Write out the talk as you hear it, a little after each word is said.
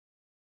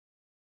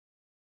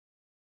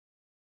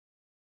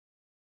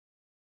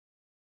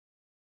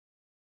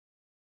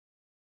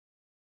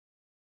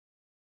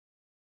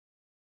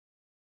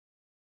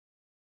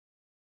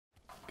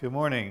Good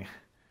morning.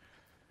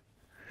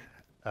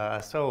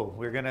 So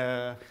we've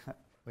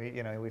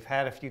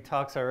had a few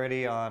talks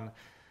already on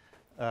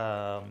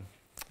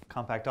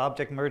compact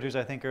object mergers.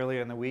 I think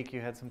earlier in the week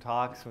you had some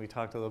talks. We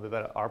talked a little bit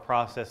about our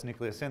process,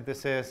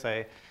 nucleosynthesis.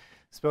 I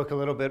spoke a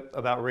little bit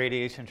about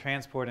radiation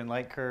transport and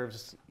light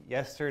curves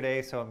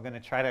yesterday, so I'm going to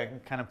try to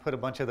kind of put a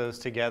bunch of those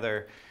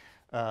together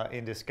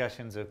in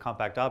discussions of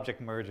compact object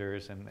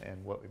mergers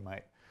and what we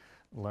might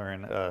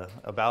learn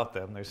about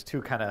them. There's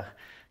two kind of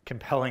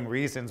compelling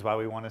reasons why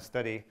we want to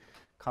study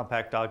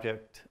compact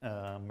object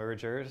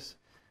mergers.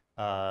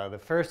 The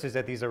first is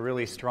that these are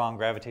really strong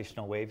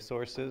gravitational wave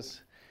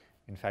sources.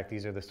 In fact,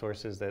 these are the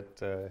sources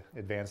that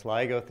Advanced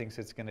LIGO thinks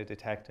it's going to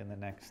detect in the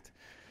next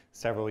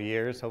several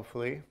years,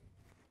 hopefully.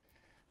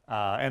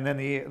 And then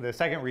the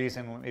second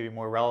reason, maybe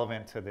more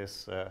relevant to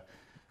this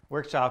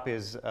workshop,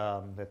 is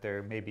that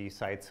there may be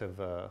sites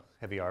of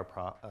heavy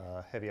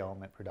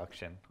element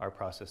production, our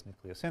process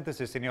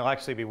nucleosynthesis, and you'll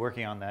actually be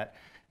working on that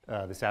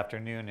this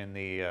afternoon in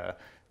the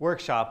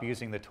workshop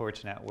using the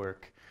torch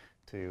network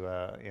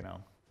to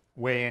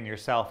weigh in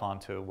yourself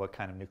onto what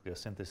kind of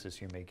nucleosynthesis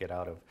you may get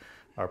out of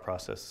our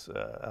process,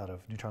 out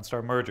of neutron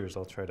star mergers.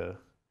 I'll try to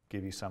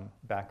give you some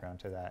background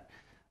to that.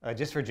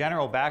 Just for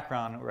general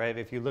background, right,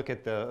 if you look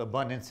at the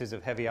abundances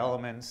of heavy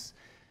elements,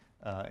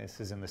 this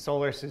is in the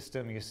solar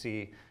system, you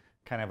see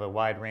kind of a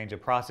wide range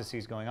of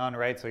processes going on,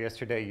 right? So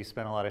yesterday you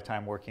spent a lot of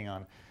time working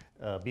on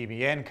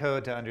BBN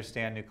code to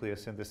understand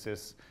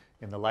nucleosynthesis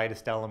in the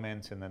lightest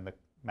elements, and then the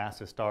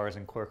massive stars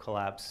and core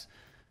collapse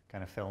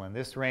kind of fill in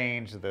this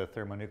range. The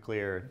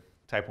thermonuclear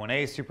type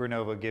 1a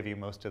supernova give you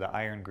most of the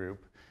iron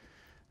group.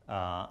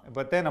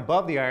 But then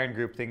above the iron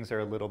group, things are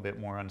a little bit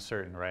more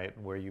uncertain, right?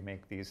 Where you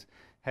make these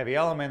heavy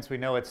elements, we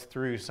know it's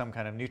through some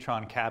kind of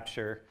neutron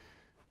capture,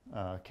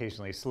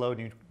 occasionally slow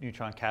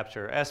neutron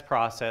capture S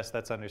process.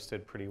 That's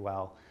understood pretty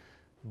well.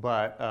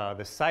 But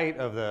the site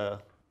of the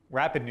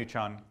rapid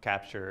neutron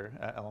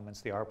capture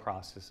elements, the R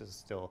process, is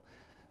still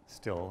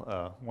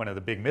one of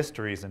the big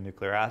mysteries in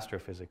nuclear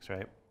astrophysics,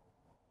 right?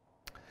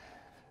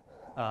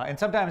 And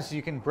sometimes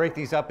you can break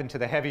these up into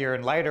the heavier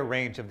and lighter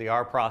range of the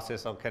R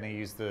process. I'll kind of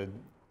use the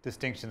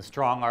distinction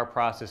strong R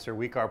process or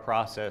weak R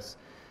process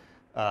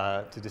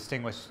to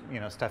distinguish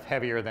stuff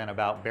heavier than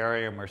about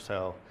barium or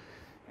so.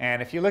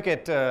 And if you look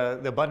at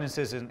the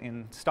abundances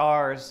in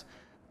stars,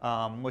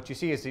 what you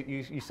see is that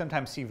you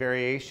sometimes see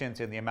variations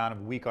in the amount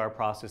of weak R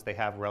process they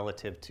have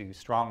relative to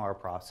strong R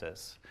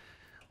process.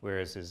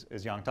 Whereas,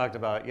 as Yang talked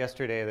about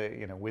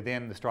yesterday,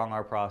 within the strong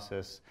R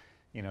process,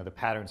 the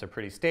patterns are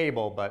pretty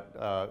stable, but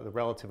the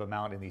relative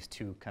amount in these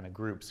two kind of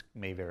groups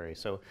may vary.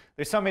 So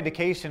there's some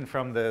indication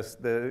from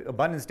the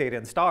abundance data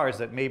in stars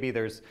that maybe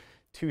there's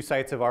two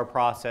sites of R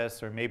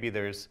process, or maybe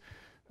there's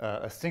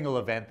a single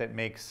event that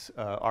makes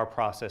R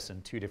process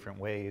in two different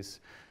ways.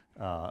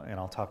 And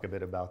I'll talk a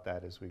bit about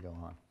that as we go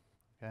on.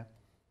 Okay?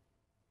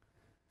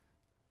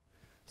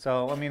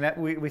 So, I mean,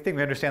 we think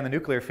we understand the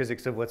nuclear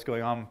physics of what's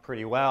going on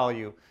pretty well.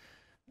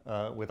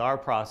 With our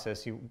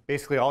process,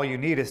 basically all you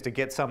need is to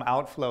get some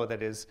outflow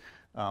that is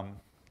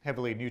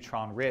heavily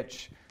neutron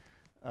rich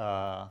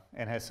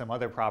and has some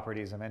other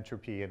properties of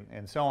entropy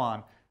and so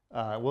on.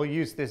 We'll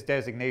use this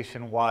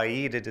designation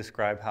YE to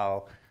describe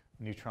how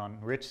neutron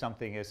rich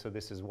something is. So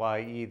this is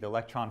YE, the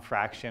electron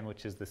fraction,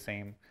 which is the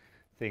same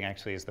thing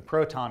actually as the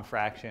proton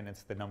fraction.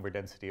 It's the number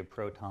density of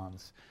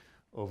protons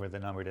over the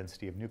number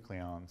density of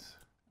nucleons.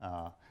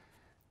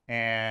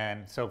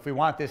 And so if we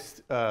want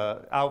this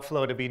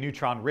outflow to be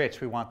neutron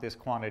rich, we want this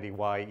quantity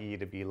YE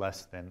to be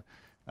less than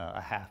a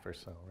half or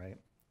so, right?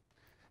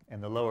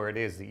 And the lower it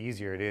is, the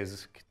easier it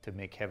is to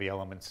make heavy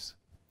elements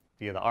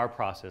via the R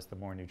process, the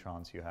more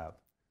neutrons you have.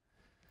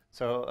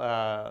 So,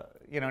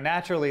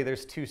 naturally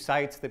there's two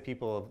sites that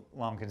people have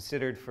long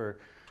considered for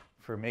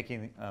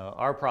making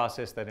our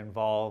process that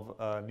involve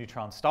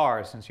neutron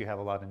stars, since you have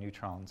a lot of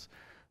neutrons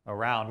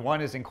around.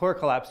 One is in core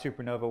collapse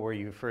supernova, where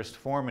you first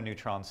form a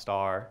neutron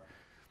star,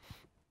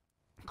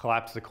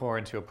 collapse the core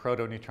into a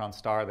proto-neutron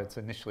star that's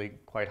initially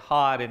quite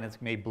hot, and it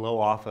may blow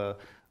off a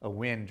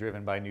wind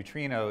driven by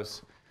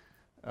neutrinos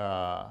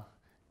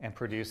and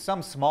produce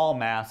some small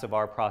mass of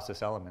our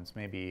process elements,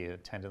 maybe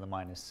 10 to the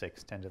minus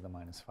 6, 10 to the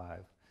minus 5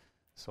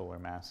 solar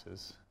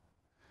masses.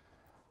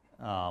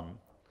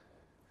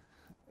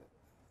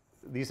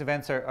 These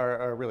events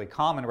are really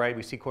common, right?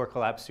 We see core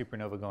collapse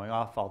supernova going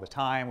off all the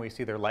time. We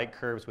see their light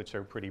curves, which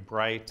are pretty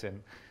bright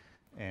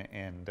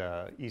and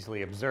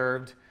easily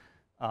observed.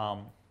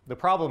 The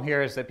problem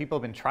here is that people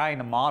have been trying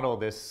to model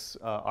this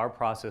R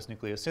process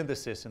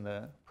nucleosynthesis in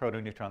the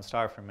proto-neutron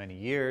star for many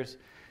years,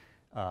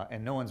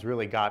 and no one's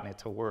really gotten it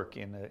to work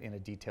in a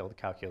detailed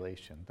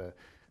calculation. The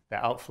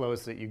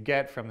outflows that you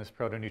get from this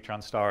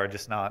proto-neutron star are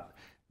just not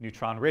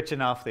neutron rich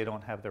enough. They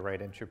don't have the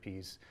right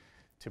entropies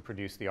to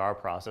produce the R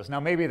process. Now,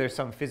 maybe there's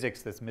some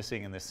physics that's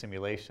missing in this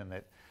simulation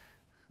that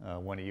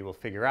one of you will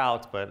figure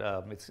out, but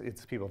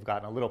it's people have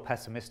gotten a little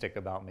pessimistic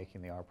about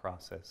making the R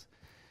process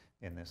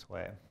in this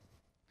way.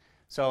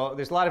 So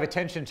there's a lot of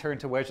attention turned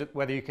to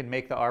whether you can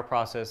make the R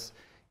process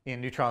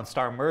in neutron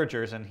star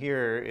mergers, and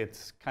here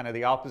it's kind of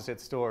the opposite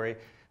story.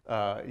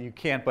 you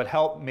can't but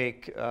help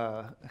make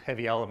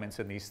heavy elements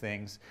in these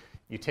things.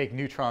 You take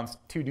neutrons,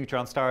 two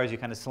neutron stars, you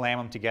kind of slam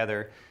them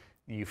together,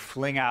 and you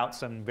fling out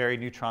some very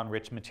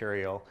neutron-rich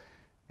material,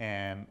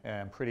 and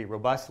pretty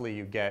robustly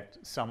you get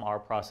some R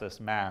process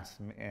mass,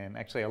 and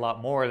actually a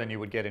lot more than you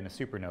would get in a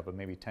supernova,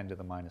 maybe 10 to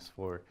the minus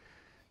 4,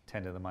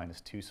 10 to the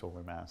minus 2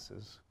 solar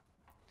masses.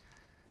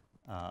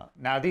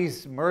 Now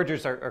these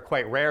mergers are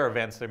quite rare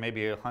events. They're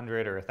maybe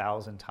 100 or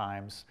 1,000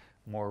 times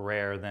more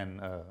rare than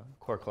a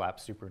core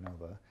collapse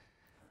supernova.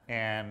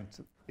 And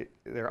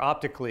they're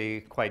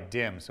optically quite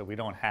dim, so we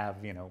don't have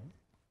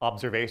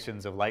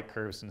observations of light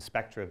curves and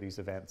spectra of these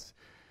events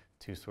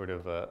to sort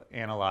of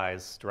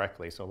analyze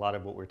directly. So a lot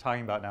of what we're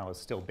talking about now is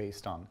still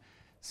based on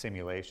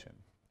simulation.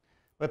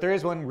 But there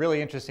is one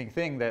really interesting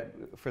thing that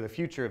for the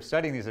future of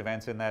studying these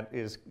events, and that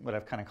is what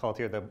I've kind of called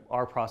here the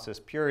R process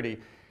purity.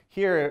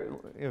 Here,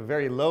 a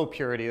very low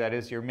purity, that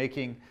is, you're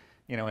making,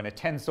 in a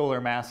 10 solar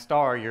mass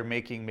star, you're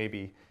making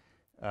maybe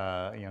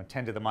 10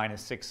 to the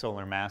minus 6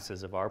 solar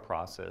masses of R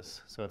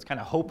process. So it's kind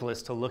of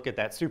hopeless to look at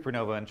that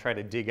supernova and try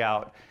to dig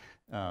out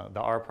the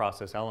R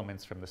process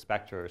elements from the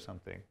spectra or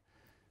something.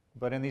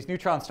 But in these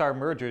neutron star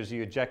mergers,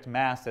 you eject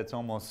mass that's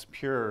almost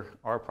pure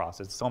R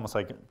process. It's almost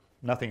like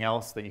nothing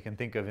else that you can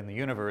think of in the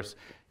universe.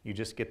 You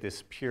just get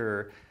this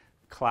pure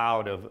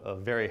cloud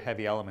of very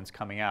heavy elements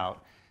coming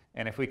out.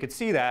 And if we could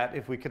see that,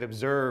 if we could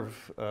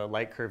observe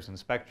light curves and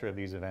spectra of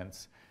these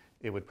events,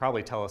 it would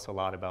probably tell us a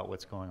lot about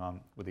what's going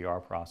on with the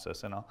R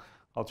process. And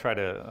I'll try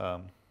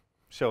to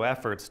show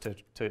efforts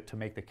to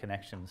make the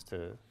connections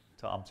to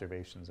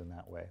observations in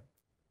that way.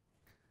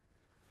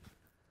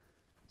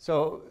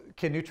 So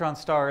can neutron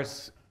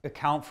stars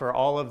account for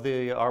all of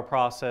the R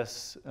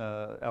process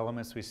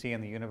elements we see in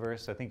the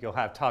universe? I think you'll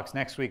have talks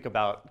next week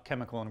about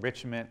chemical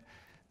enrichment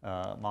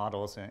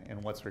models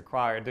and what's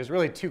required. There's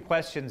really two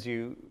questions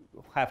you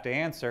have to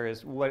answer.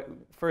 Is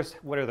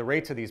first, what are the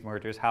rates of these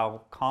mergers?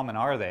 How common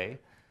are they?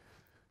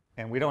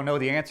 And we don't know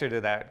the answer to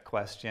that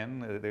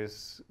question.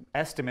 There's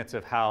estimates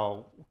of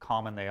how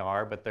common they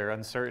are, but they're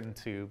uncertain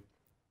to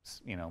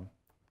a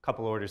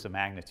couple orders of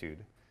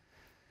magnitude.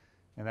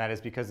 And that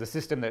is because the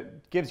system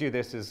that gives you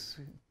this is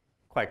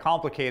quite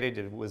complicated.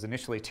 It was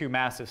initially two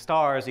massive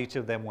stars. Each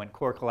of them went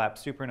core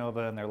collapse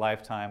supernova in their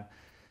lifetime.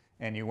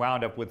 And you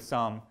wound up with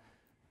some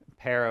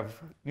pair of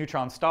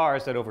neutron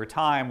stars that over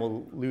time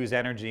will lose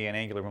energy and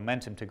angular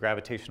momentum to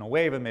gravitational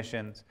wave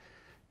emissions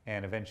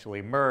and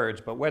eventually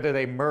merge. But whether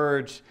they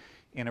merge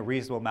in a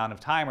reasonable amount of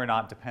time or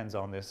not depends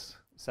on this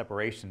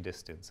separation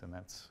distance, and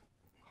that's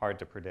hard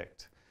to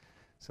predict.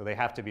 So they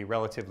have to be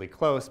relatively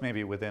close,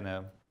 maybe within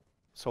a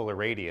solar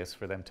radius,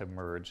 for them to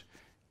merge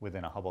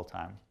within a Hubble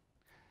time.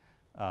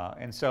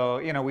 And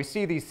so, we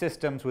see these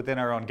systems within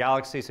our own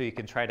galaxy, so you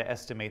can try to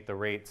estimate the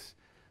rates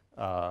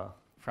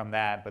from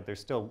that, but they're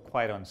still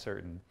quite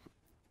uncertain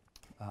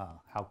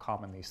how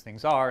common these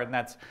things are. And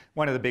that's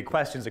one of the big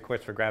questions, of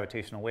course, for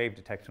gravitational wave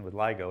detection with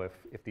LIGO.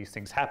 If these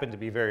things happen to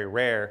be very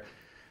rare,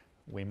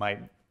 we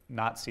might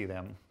not see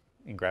them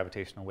in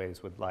gravitational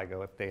waves with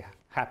LIGO. If they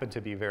happen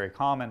to be very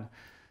common,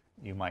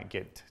 you might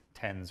get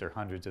tens or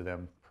hundreds of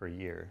them per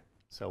year.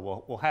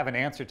 So we'll have an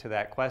answer to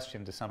that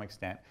question to some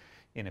extent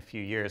in a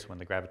few years when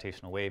the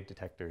gravitational wave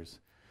detectors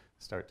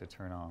start to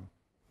turn on.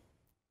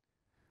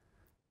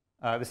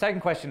 The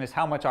second question is,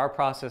 how much R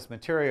process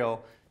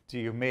material do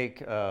you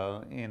make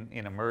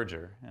in a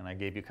merger? And I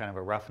gave you kind of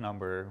a rough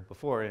number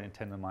before, in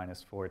 10 to the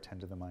minus 4, 10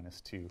 to the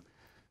minus 2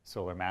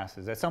 solar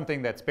masses. That's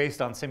something that's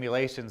based on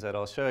simulations that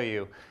I'll show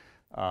you,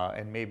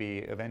 and maybe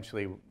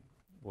eventually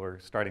we're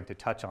starting to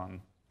touch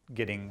on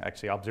getting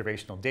actually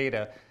observational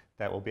data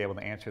that will be able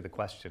to answer the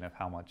question of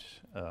how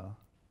much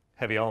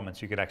heavy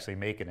elements you could actually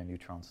make in a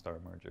neutron star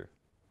merger.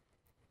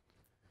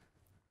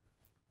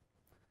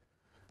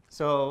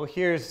 So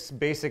here's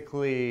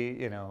basically,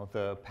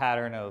 the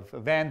pattern of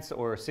events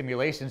or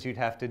simulations you'd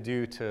have to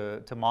do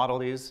to model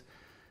these.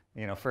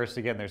 First,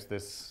 again, there's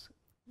this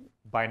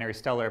binary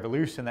stellar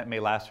evolution that may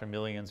last for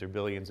millions or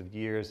billions of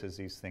years as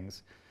these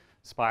things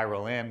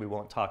spiral in. We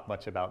won't talk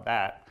much about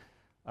that.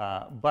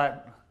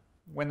 But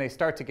when they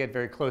start to get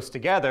very close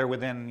together,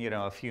 within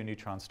a few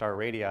neutron star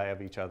radii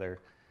of each other,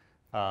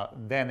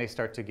 then they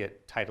start to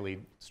get tidally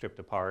stripped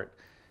apart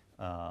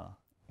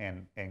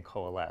and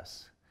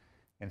coalesce.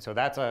 And so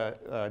that's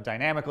a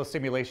dynamical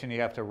simulation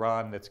you have to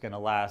run that's going to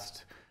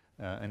last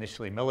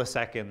initially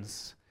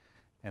milliseconds,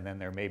 and then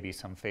there may be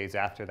some phase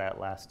after that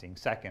lasting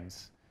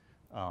seconds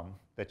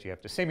that you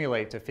have to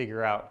simulate to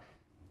figure out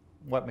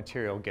what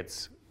material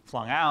gets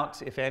flung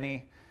out, if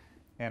any,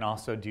 and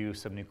also do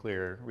some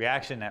nuclear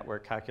reaction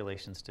network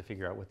calculations to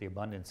figure out what the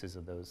abundances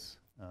of those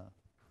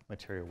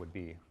material would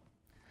be.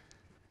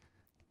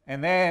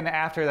 And then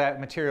after that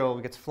material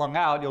gets flung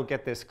out, you'll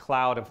get this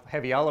cloud of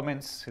heavy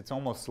elements. It's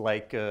almost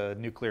like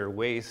nuclear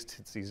waste.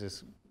 It's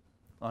these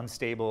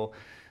unstable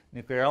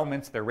nuclear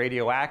elements. They're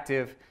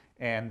radioactive,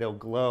 and they'll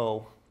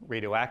glow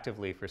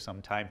radioactively for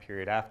some time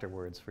period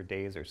afterwards, for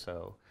days or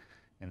so.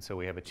 And so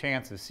we have a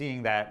chance of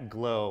seeing that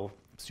glow,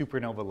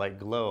 supernova-like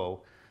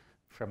glow,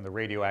 from the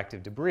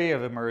radioactive debris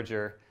of a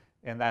merger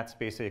And that's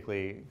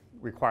basically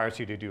requires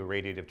you to do a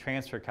radiative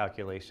transfer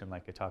calculation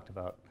like I talked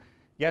about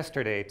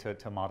yesterday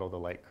to model the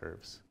light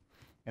curves.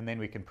 And then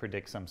we can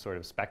predict some sort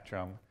of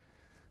spectrum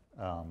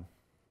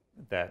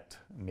that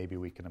maybe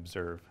we can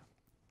observe.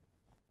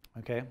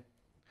 Okay?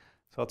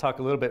 So I'll talk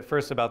a little bit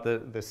first about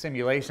the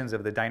simulations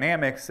of the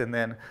dynamics and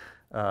then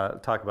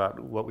talk about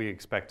what we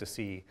expect to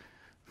see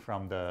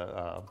from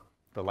the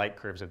light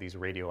curves of these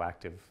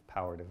radioactive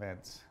powered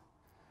events.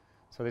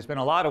 So there's been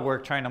a lot of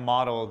work trying to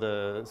model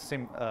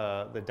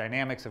the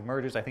dynamics of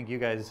mergers. I think you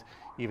guys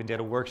even did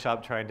a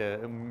workshop trying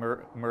to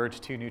merge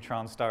two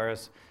neutron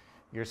stars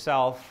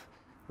yourself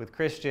with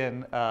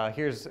Christian.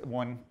 Here's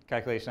one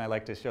calculation I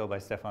like to show by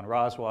Stefan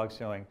Roswag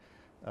showing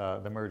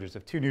the mergers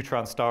of two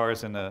neutron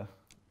stars in a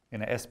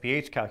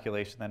SPH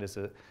calculation. That is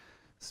a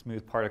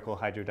smooth particle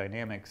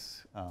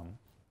hydrodynamics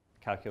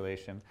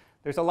calculation.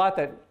 There's a lot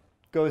that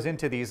goes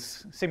into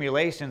these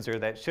simulations, or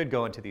that should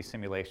go into these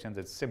simulations.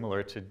 It's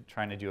similar to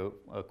trying to do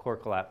a core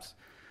collapse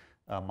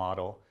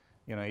model.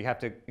 You know, you have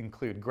to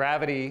include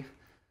gravity.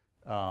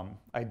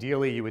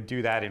 Ideally, you would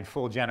do that in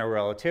full general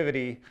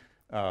relativity.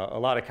 A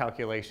lot of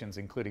calculations,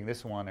 including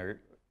this one,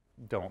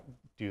 don't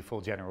do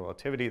full general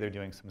relativity. They're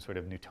doing some sort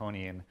of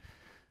Newtonian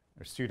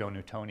or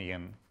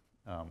pseudo-Newtonian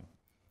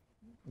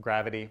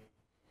gravity.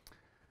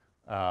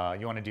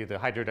 You want to do the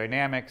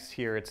hydrodynamics.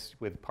 Here it's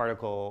with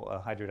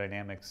particle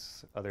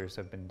hydrodynamics. Others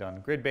have been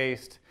done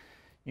grid-based.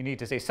 You need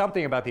to say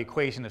something about the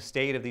equation of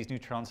state of these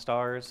neutron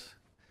stars.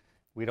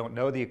 We don't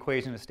know the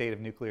equation of state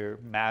of nuclear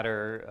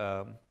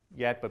matter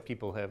yet, but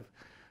people have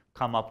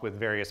come up with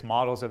various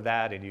models of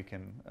that, and you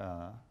can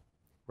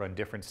run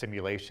different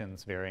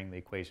simulations varying the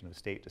equation of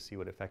state to see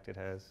what effect it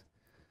has.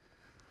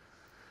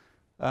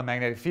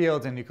 Magnetic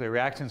fields and nuclear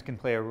reactions can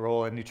play a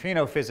role, and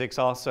neutrino physics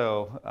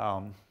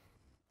also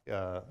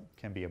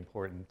can be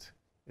important,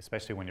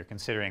 especially when you're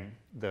considering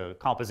the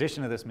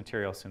composition of this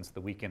material, since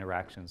the weak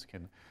interactions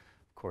can,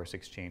 of course,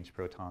 exchange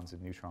protons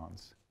and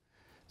neutrons.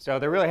 So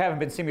there really haven't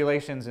been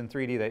simulations in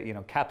 3D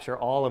that capture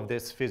all of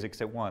this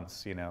physics at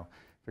once.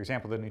 For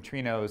example, the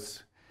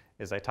neutrinos,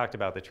 as I talked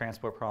about, the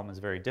transport problem is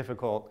very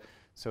difficult.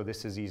 So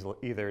this is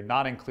either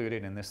not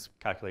included in this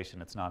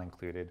calculation, it's not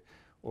included,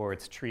 or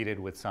it's treated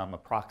with some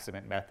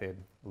approximate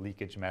method,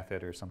 leakage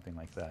method, or something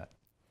like that.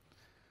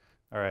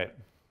 All right.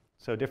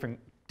 So different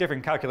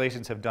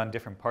calculations have done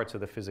different parts of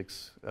the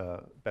physics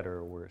better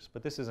or worse.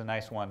 But this is a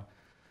nice one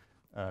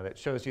that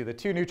shows you the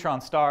two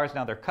neutron stars.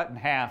 Now they're cut in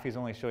half. He's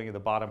only showing you the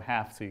bottom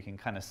half, so you can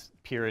kind of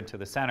peer into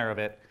the center of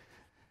it.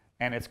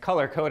 And it's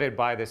color-coded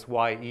by this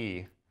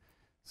YE.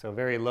 So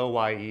very low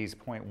YEs,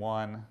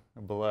 0.1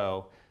 or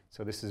below.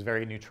 So this is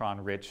very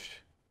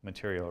neutron-rich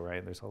material,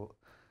 right? There's a do you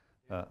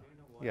know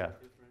what yeah. the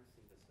difference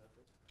in the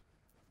surface?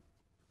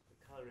 The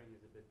coloring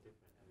is a bit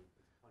different. I mean,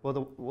 it's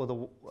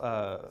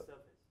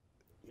surface.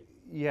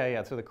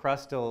 Yeah. So the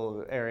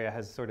crustal area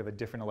has sort of a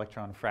different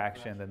electron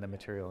fraction than the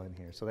material in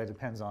here. So that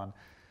depends on,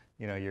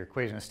 your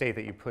equation of state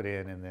that you put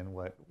in, and then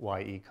what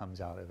YE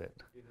comes out of it.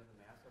 Do you know the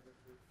mass of it?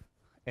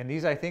 And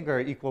these, I think, are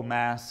equal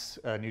mass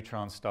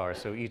neutron stars.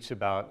 So each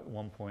about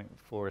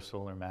 1.4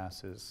 solar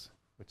masses,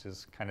 which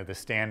is kind of the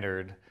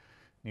standard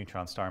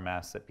neutron star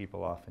mass that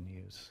people often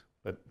use.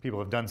 But people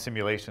have done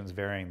simulations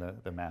varying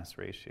the mass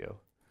ratio.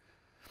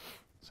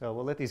 So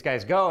we'll let these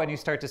guys go, and you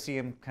start to see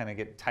them kind of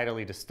get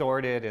tidally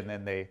distorted, and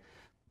then they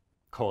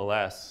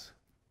coalesce.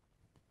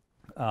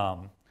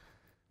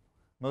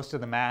 Most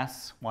of the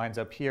mass winds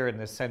up here in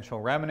this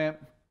central remnant,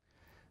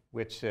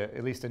 which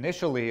at least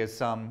initially is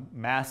some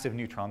massive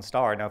neutron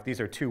star. Now, if these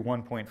are two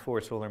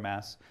 1.4 solar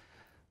mass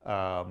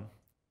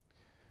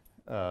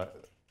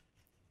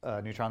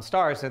neutron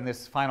stars, then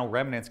this final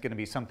remnant is going to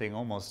be something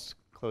almost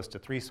close to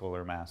 3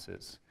 solar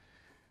masses.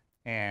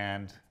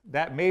 And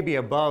that may be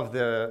above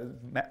the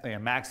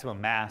maximum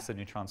mass a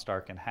neutron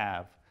star can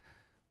have,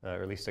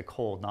 or at least a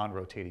cold,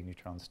 non-rotating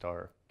neutron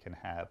star can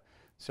have.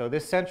 So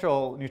this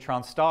central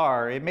neutron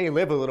star, it may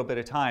live a little bit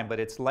of time, but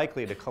it's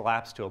likely to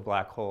collapse to a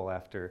black hole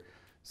after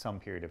some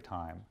period of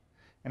time.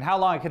 And how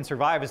long it can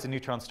survive as a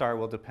neutron star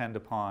will depend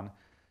upon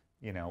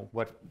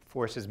what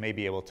forces may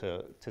be able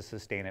to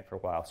sustain it for a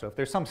while. So if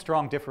there's some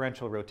strong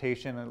differential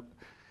rotation,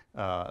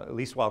 at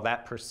least while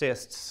that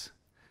persists,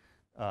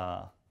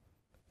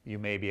 you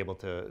may be able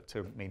to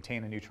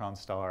maintain a neutron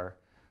star,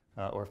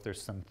 or if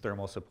there's some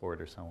thermal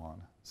support or so on.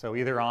 So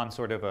either on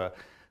sort of a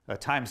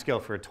time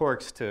scale for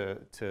torques to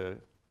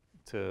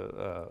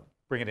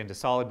bring it into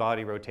solid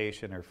body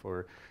rotation, or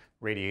for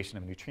radiation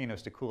of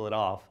neutrinos to cool it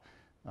off,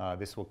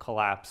 this will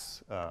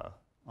collapse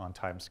on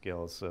time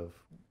scales of,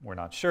 we're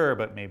not sure,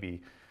 but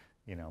maybe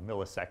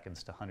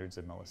milliseconds to hundreds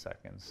of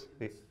milliseconds. So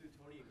in this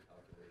Newtonian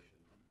calculation,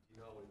 do you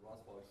know in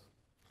Roswell's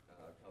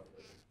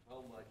calculation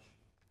how much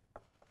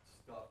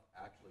stuff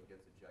actually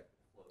gets ejected,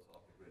 flows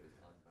off the grid, is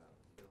unbound?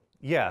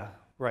 Yeah,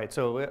 right.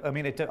 So I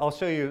mean, I'll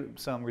show you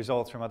some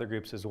results from other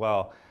groups as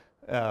well.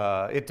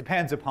 It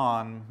depends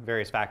upon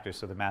various factors,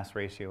 so the mass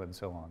ratio and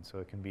so on. So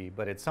it can be,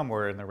 but it's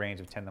somewhere in the range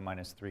of 10 to the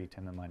minus 3,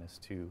 10 to the minus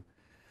 2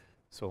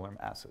 solar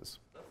masses.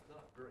 That's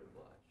not very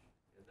much,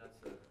 and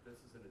this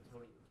is a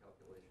Newtonian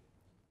calculation.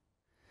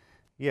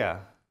 Yeah.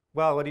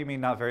 Well, what do you mean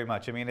not very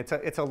much? I mean,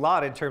 it's a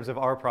lot in terms of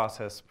our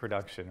process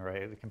production,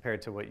 right,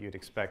 compared to what you'd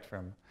expect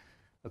from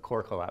a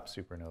core collapse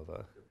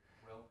supernova.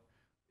 Well,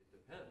 it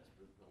depends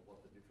on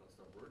what the neutron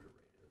star merger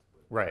rate is.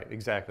 But Right,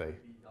 exactly. it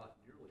would be not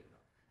nearly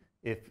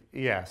enough.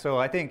 Yeah, so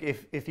I think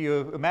if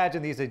you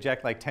imagine these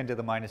eject like 10 to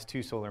the minus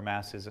 2 solar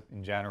masses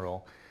in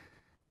general,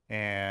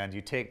 and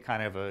you take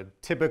kind of a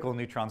typical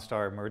neutron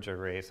star merger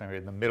rate, so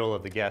in the middle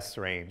of the guess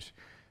range,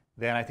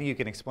 then I think you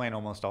can explain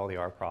almost all the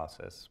R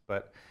process.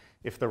 But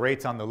if the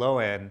rate's on the low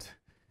end,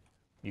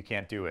 you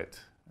can't do it.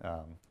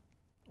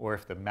 Or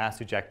if the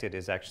mass ejected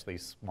is actually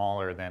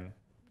smaller than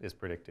is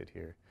predicted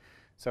here.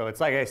 So it's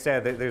like I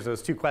said, there's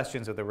those two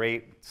questions of the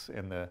rates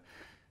and the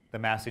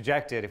mass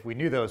ejected. If we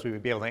knew those, we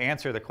would be able to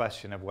answer the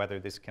question of whether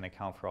this can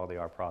account for all the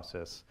R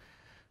process.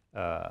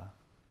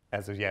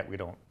 As of yet, we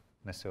don't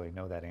necessarily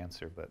know that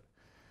answer, but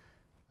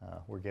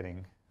we're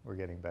getting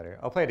better.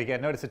 I'll play it again.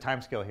 Notice the time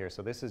scale here.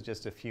 So this is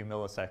just a few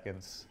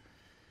milliseconds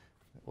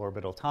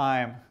orbital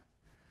time.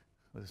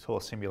 This whole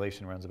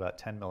simulation runs about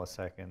 10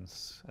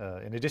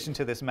 milliseconds. In addition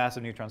to this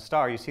massive neutron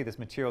star, you see this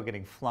material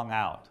getting flung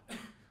out.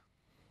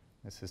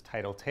 This is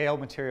tidal tail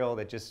material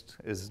that just,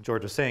 as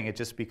George was saying, it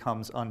just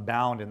becomes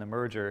unbound in the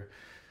merger.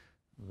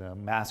 The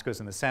mass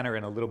goes in the center,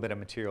 and a little bit of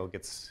material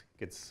gets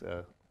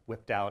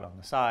whipped out on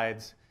the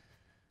sides.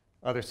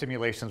 Other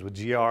simulations with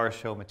GR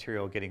show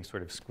material getting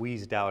sort of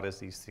squeezed out as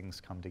these things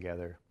come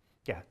together.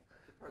 Yeah?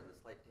 Pardon the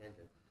slight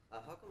tangent.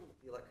 How come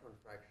the electron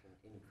fraction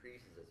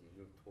increases as you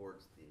move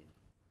towards the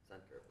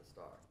center of the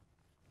star?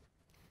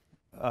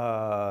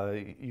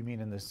 You mean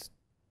in this?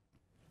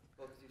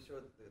 Well, because you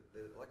showed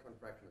the electron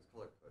fraction is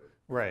color-coded.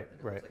 Right, and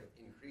it right. looks like it's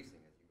increasing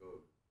as you go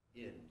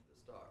into the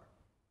star,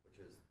 which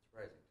is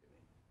surprising to me.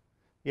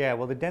 Yeah,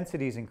 well, the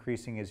density is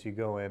increasing as you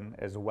go in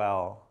as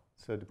well.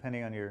 So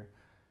depending on your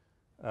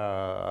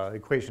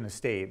equation of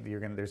state,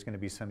 there's going to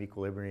be some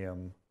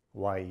equilibrium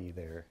YE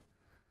there.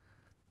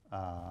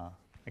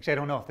 Actually, I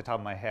don't know off the top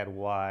of my head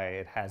why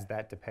it has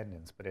that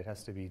dependence, but it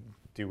has to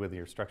do with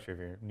your structure of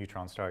your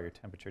neutron star, your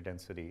temperature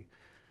density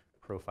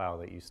profile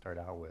that you start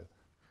out with.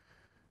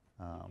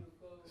 If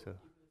you assume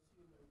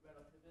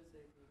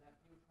relativistic, you have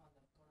neutrons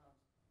and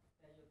protons,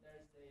 then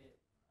there's a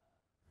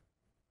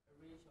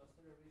ratio,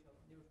 certain ratio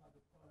of neutron to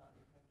proton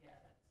you can get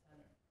at the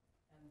center.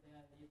 And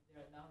then if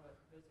they're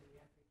non-relativistic, you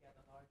actually get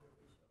a larger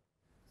ratio.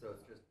 So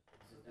it's just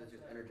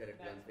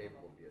energetically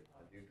unfavorable to be a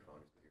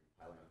neutron because you're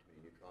piling on too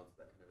many neutrons. Is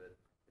that kind of it?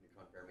 The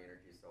neutron Fermi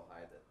energy is so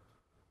high that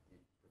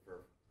you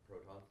prefer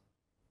protons?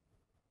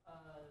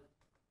 Right.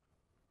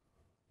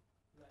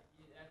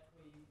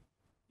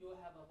 You'll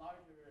have a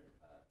larger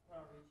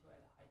proton ratio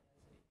at high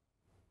density.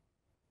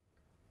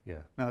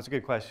 Yeah, no, that's a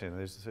good question.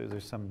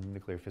 There's some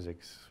nuclear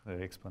physics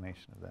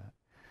explanation of that.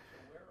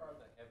 So where are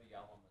the heavy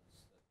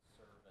elements that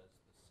serve as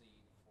the seed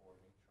for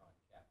neutron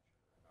capture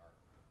in our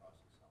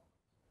process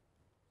elements?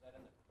 Is that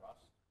in the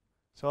crust?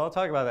 So I'll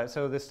talk about that.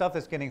 So the stuff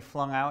that's getting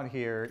flung out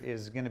here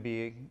is going to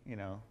be,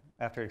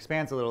 after it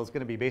expands a little, it's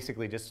going to be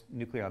basically just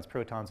nucleons,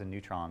 protons, and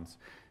neutrons.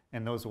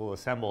 And those will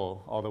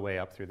assemble all the way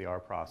up through the R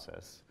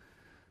process.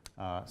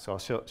 So I'll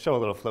show a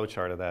little flow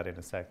chart of that in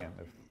a second.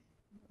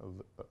 A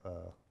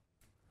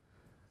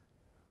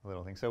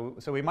little thing. So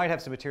we might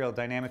have some material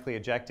dynamically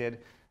ejected.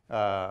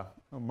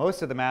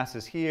 Most of the mass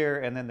is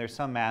here, and then there's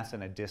some mass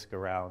in a disk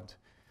around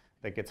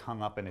that gets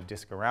hung up in a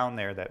disk around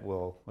there that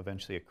will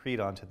eventually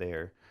accrete onto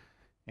there.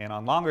 And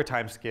on longer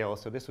time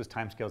scales, so this was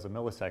time scales of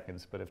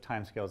milliseconds, but if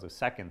time scales of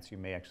seconds, you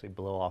may actually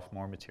blow off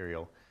more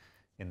material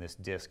in this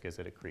disk as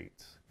it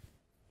accretes.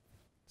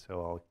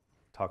 So I'll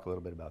talk a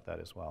little bit about that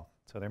as well.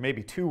 So there may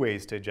be two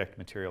ways to eject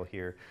material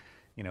here.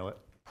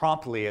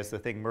 Promptly as the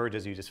thing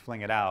merges, you just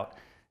fling it out,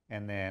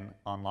 and then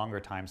on longer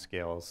time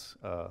scales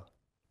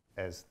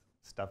as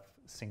stuff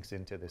sinks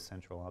into this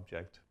central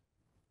object.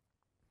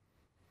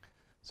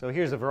 So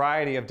here's a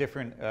variety of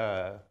different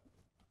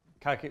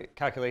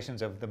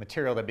calculations of the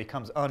material that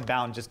becomes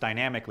unbound just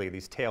dynamically,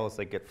 these tails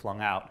that get flung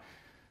out.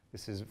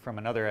 This is from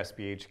another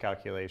SBH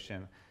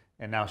calculation,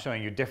 and now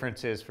showing you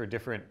differences for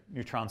different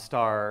neutron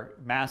star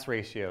mass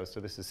ratios. So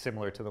this is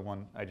similar to the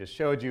one I just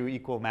showed you,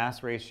 equal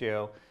mass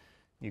ratio.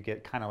 You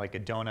get kind of like a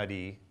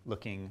donut-y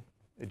looking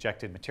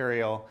ejected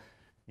material.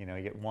 You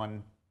get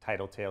one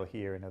tidal tail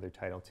here, another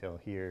tidal tail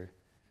here.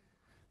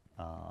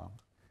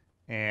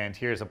 And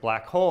here's a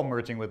black hole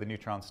merging with a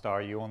neutron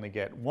star. You only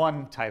get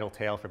one tidal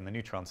tail from the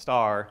neutron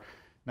star,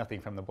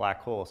 nothing from the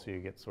black hole, so you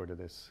get sort of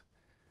this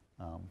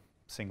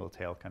single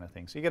tail kind of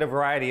thing. So you get a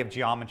variety of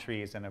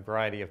geometries and a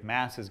variety of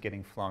masses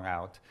getting flung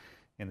out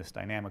in this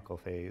dynamical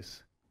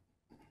phase.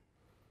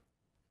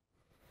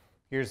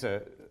 Here's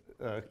a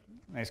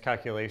nice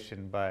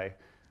calculation by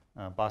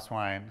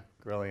Boswine,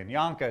 Gorelli, and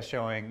Janka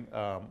showing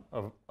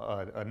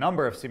a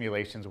number of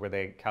simulations where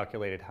they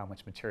calculated how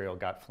much material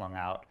got flung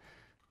out.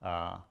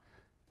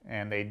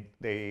 And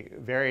they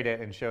varied it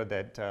and showed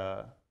that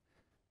the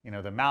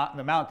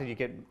amount that you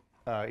get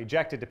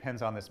ejected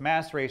depends on this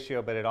mass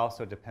ratio, but it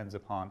also depends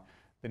upon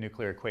the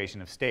nuclear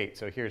equation of state.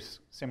 So here's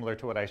similar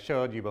to what I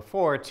showed you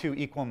before, two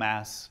equal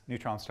mass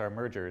neutron star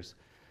mergers.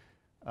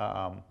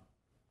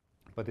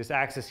 But this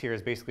axis here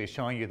is basically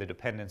showing you the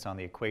dependence on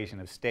the equation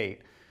of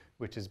state,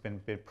 which has been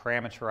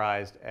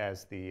parameterized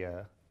as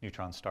the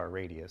neutron star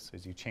radius.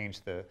 As you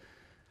change the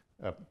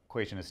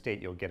equation of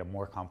state, you'll get a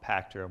more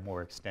compact or a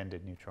more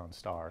extended neutron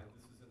star. And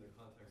this is in the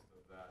context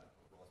of that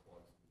of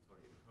Roswell's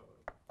Newtonian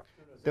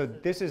code. So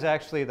this is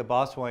actually the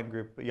Boswine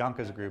group,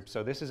 Janka's group.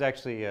 So this is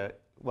actually,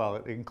 well,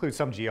 it includes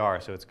some GR,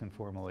 so it's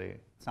conformally,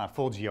 it's not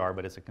full GR,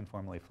 but it's a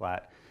conformally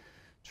flat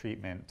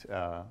treatment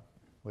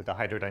with the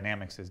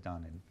hydrodynamics is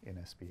done in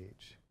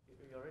SPH.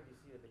 You already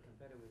see that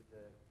compared with the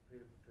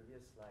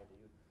previous slide,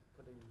 you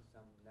put in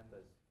some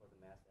numbers for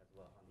the mass as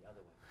well on the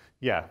other one.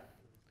 Yeah.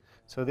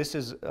 So this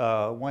is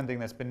one thing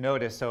that's been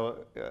noticed.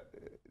 So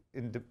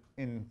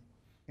in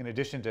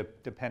addition to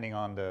depending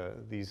on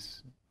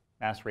these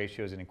mass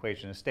ratios and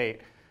equation of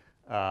state,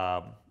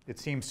 it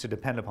seems to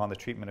depend upon the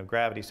treatment of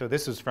gravity. So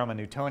this is from a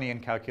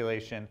Newtonian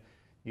calculation.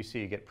 You see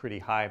you get pretty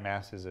high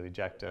masses of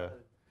ejecta.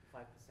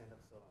 5% of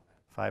solar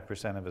mass.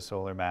 5% of a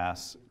solar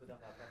mass. You put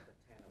up a factor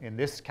 10 of In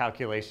this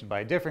calculation by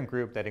a different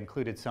group that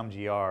included some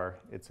GR,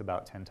 it's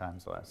about 10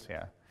 times less,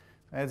 yeah.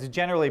 It's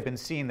generally been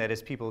seen that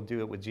as people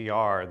do it with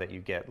GR, that you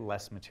get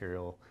less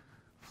material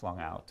flung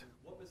out.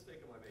 What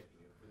mistake am I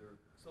making? If there's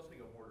something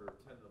of order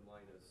 10 to the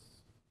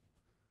minus,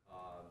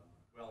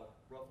 well,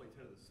 roughly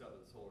 10 to the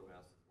 7th solar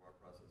masses of our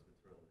process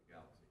material in the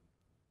galaxy,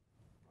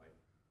 right?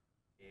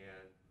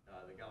 And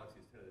the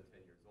galaxy is 10 to the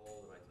 10 years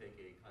old, and I take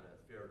a kind of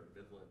fair to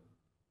Midland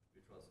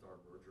neutron star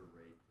merger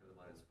rate, 10 to the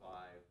minus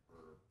 5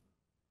 per,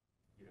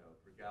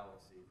 per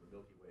galaxy, for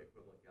Milky Way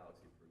equivalent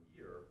galaxy per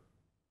year.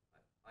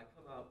 I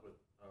come out with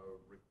a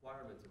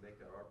requirement to make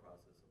that R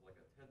process of like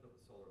a 10th of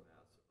a solar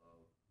mass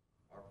of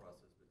R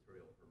process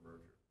material per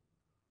merger.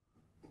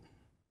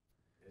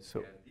 So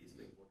and these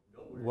things look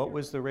nowhere what near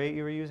was the rate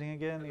you were using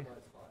again? 10 to the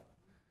minus 5.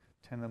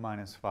 10 to the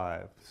minus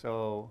 5.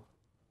 So,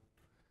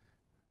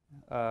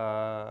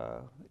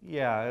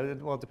 yeah,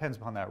 well, it depends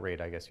upon that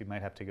rate, I guess. You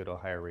might have to go to a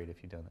higher rate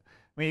if you've done it.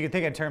 I mean, you can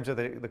think in terms of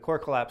the core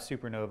collapse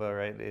supernova,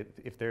 right?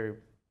 If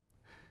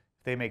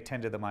they make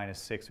 10 to the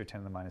minus 6 or 10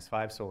 to the minus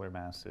 5 solar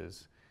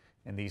masses,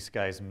 and these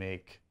guys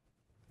make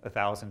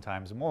 1,000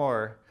 times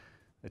more,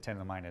 the 10 to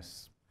the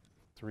minus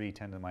 3,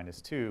 10 to the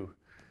minus 2,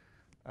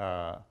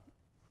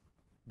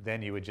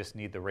 then you would just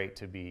need the rate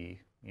to be,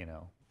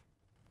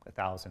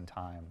 1,000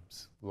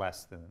 times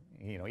less than,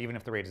 even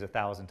if the rate is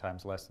 1,000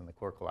 times less than the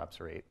core collapse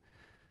rate,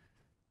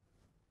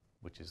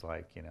 which is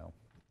like,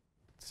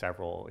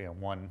 several,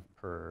 one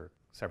per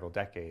several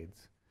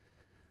decades,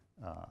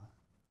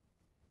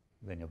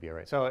 then you'll be all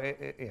right. So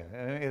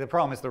yeah, the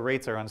problem is the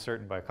rates are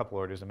uncertain by a couple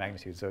orders of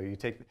magnitude. So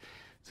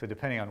so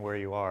depending on where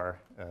you are,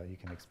 you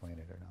can explain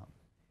it or not.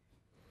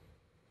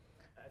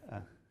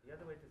 I think the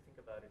other way to think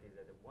about it is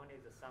that one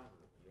is a sum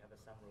rule. You have a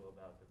sum rule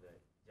about the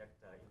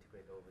ejecta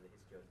integrated over the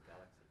history of the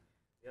galaxy.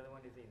 The other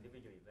one is the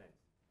individual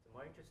events. So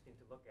more interesting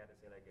to look at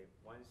is like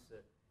once in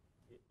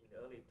the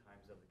early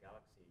times of the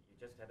galaxy, you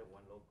just had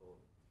one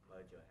local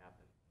merger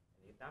happen,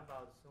 and you dump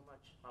out so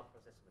much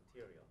processed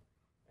material,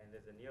 and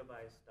there's a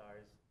nearby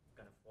stars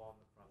going to form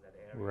from that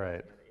area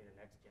Right. in the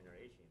next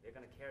generation. They're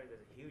going to carry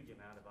this huge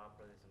amount of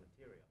processed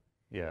material.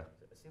 Yeah,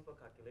 So a simple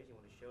calculation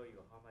will show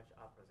you how much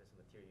processed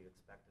material you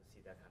expect to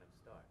see that kind of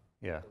star.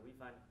 yeah, So we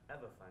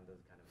ever find those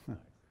kind of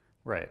stars.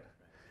 right.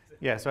 Right.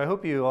 Yeah, so I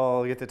hope you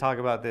all get to talk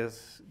about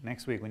this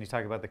next week when you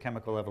talk about the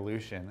chemical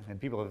evolution. And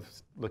people have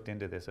looked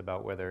into this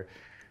about whether,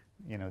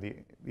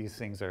 these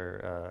things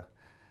are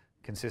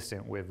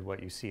consistent with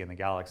what you see in the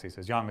galaxy. So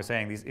as Yang was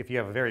saying, if you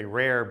have a very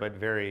rare but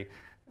very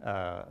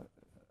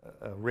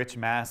a rich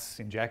mass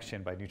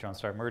injection by neutron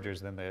star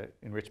mergers, then the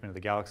enrichment of the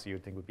galaxy you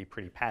would think would be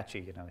pretty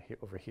patchy.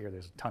 Over here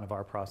there's a ton of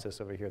R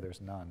process, over here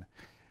there's none.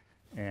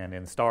 And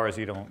in stars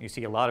you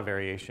see a lot of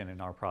variation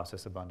in R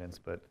process abundance,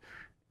 but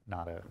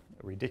not a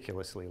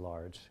ridiculously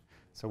large.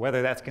 So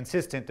whether that's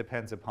consistent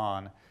depends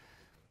upon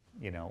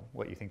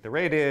what you think the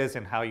rate is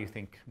and how you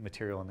think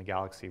material in the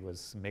galaxy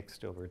was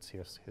mixed over its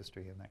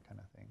history and that kind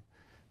of thing.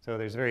 So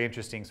there's a very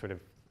interesting sort of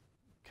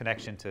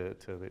connection to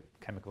the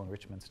chemical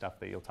enrichment stuff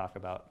that you'll talk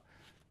about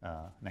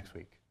next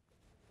week.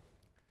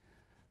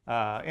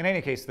 In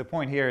any case, the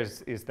point here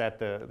is that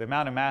the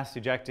amount of mass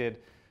ejected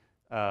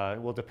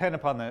will depend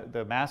upon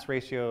the mass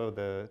ratio of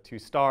the two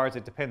stars.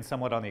 It depends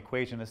somewhat on the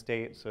equation of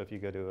state. So if you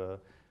go to a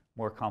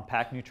more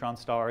compact neutron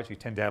stars, you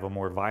tend to have a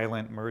more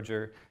violent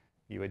merger.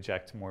 You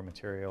eject more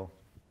material.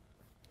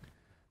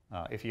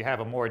 If you have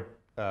a more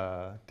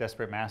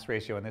desperate mass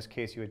ratio, in this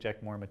case, you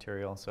eject more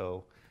material.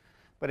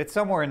 But it's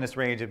somewhere in this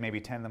range of maybe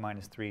 10 to the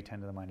minus 3,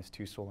 10 to the minus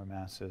 2 solar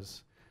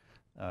masses.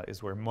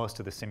 Is where most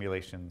of the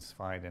simulations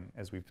find, and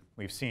as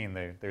we've seen,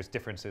 there's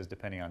differences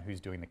depending on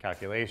who's doing the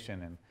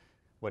calculation and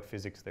what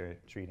physics they're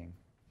treating.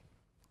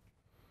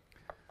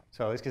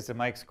 So this gets to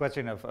Mike's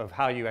question of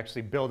how you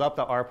actually build up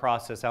the R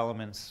process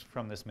elements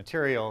from this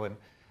material, and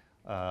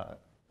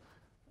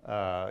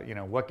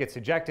what gets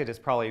ejected is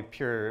probably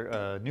pure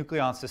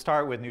nucleons to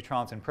start with,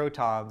 neutrons and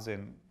protons,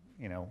 and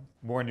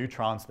more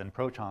neutrons than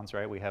protons,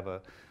 right? We have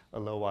a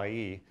low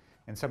IE,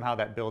 and somehow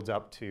that builds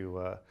up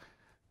to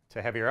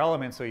to heavier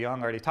elements. So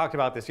Young already talked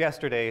about this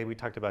yesterday. We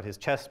talked about his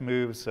chest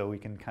moves, so we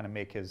can kind of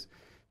make his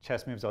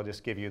chest moves. I'll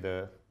just give you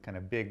the kind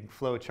of big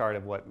flow chart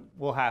of what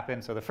will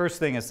happen. So the first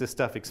thing is this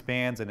stuff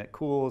expands and it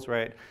cools,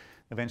 right?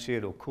 Eventually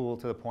it'll cool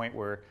to the point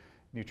where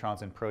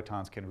neutrons and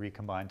protons can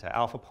recombine to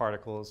alpha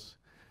particles,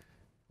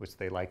 which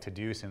they like to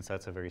do since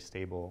that's a very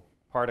stable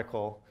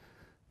particle.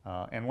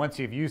 And once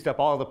you've used up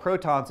all the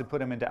protons and put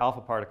them into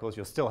alpha particles,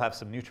 you'll still have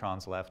some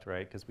neutrons left,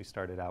 right? Because we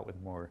started out with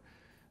more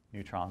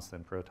neutrons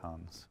than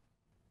protons.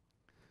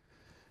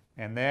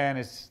 And then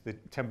as the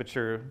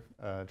temperature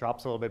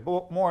drops a little bit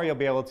more, you'll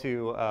be able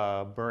to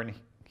burn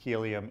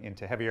helium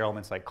into heavier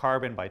elements like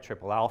carbon by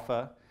triple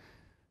alpha.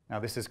 Now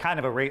this is kind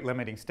of a rate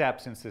limiting step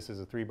since this is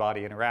a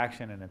three-body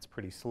interaction and it's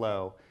pretty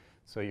slow.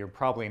 So you're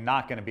probably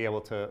not going to be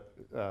able to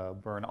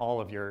burn all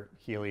of your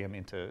helium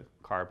into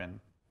carbon,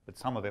 but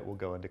some of it will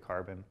go into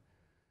carbon.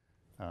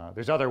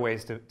 There's other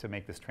ways to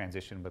make this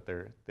transition, but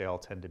they all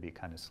tend to be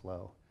kind of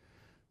slow.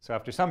 So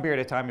after some period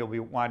of time,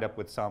 you'll wind up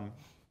with some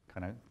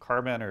kind of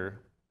carbon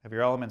or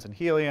heavier elements and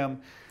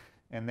helium.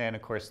 And then,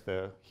 of course,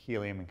 the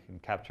helium can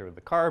capture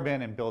the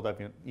carbon and build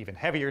up even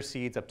heavier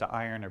seeds up to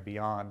iron or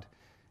beyond.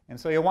 And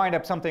so you'll wind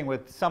up something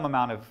with some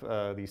amount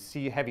of these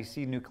heavy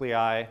C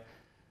nuclei,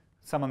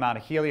 some amount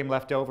of helium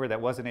left over that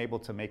wasn't able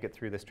to make it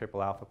through this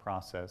triple alpha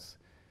process,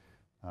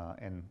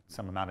 and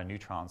some amount of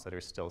neutrons that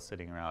are still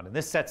sitting around. And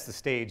this sets the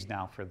stage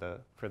now for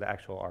the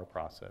actual R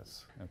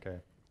process. Okay.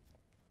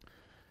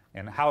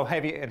 And how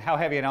heavy an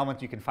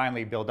element you can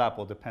finally build up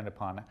will depend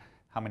upon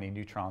how many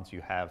neutrons you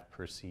have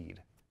per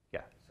seed.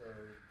 Yeah. So do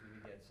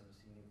we get some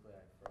C nuclei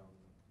from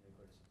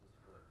nuclear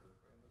statistical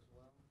equilibrium as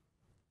well?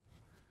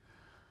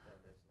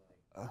 That's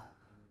like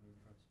in the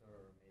neutron star,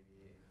 or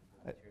maybe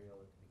the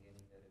material at the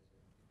beginning that is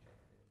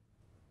ejected?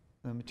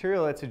 The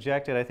material that's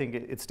ejected, I think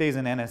it stays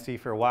in NSE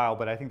for a while,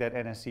 but I think that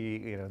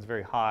NSE, it's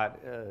very hot.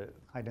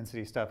 High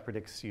density stuff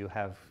predicts you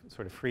have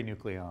sort of free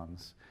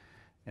nucleons.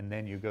 And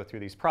then you go through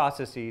these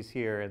processes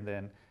here, and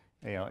then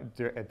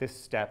at this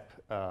step,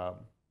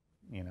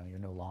 you're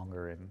no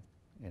longer in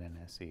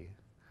NSE.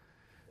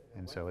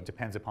 And so it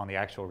depends upon the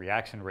actual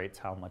reaction rates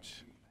how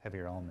much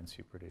heavier elements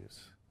you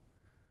produce.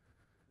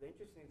 The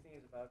interesting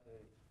thing is about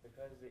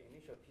because the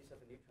initial piece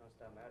of the neutron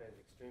star matter is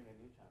extremely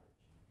neutron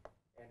rich,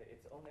 and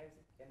its own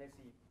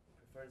NSE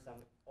prefers some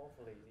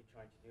awfully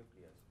neutron-rich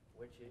nucleus,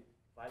 which it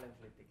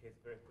violently decays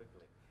very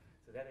quickly.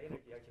 So that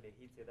energy actually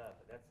heats it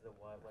up. That's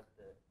what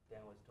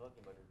Dan was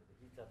talking about. It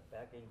heats up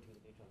back into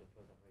the neutron to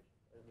proton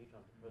ratio,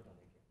 neutron to proton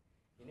ratio.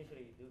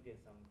 Initially, you do get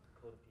some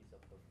cold piece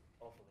of the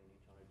awfully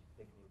neutron-rich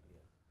big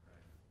nucleus,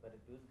 Right. but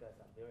those guys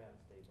are very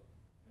unstable,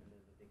 and the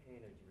decay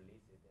energy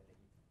releases and the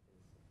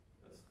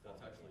heat.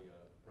 That's actually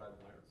Brad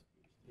Myers'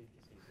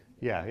 PhD.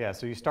 Yeah.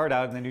 So you start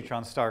out in the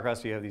neutron star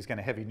crust. You have these kind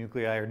of heavy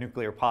nuclei or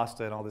nuclear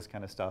pasta and all this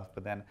kind of stuff.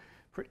 But then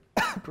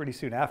pretty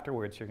soon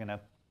afterwards, you're going to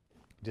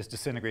just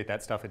disintegrate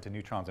that stuff into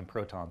neutrons and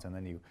protons, and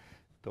then you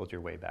build your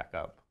way back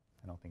up.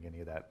 I don't think any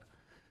of that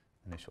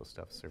initial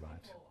stuff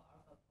survives. The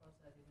alpha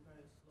process is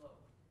very slow,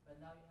 but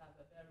now you have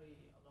a very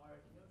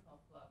large neutron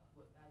flux.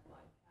 Would that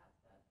bypass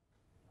that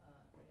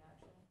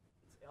reaction?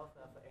 It's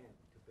alpha N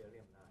to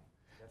beryllium-9.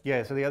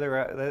 Yeah, so the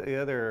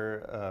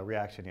other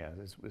reaction,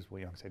 is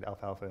what Young said,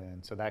 alpha,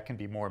 and so that can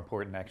be more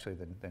important actually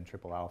than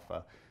triple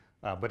alpha.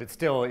 But it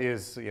still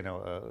is, a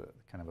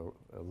kind of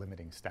a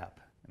limiting step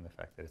in the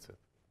fact that it's a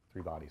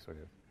three-body sort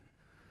of.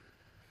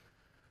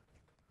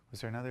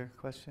 Was there another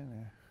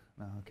question?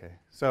 No,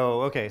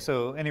 okay.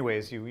 So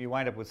anyways, you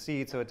wind up with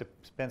seed, so it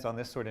depends on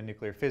this sort of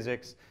nuclear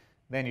physics.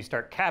 Then you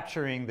start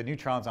capturing the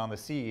neutrons on the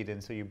seed,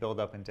 and so you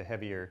build up into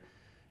heavier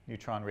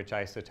neutron-rich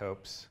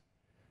isotopes.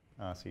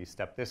 So you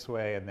step this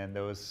way, and then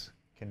those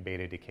can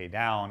beta decay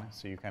down.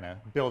 So you kind of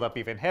build up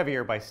even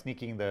heavier by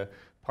sneaking the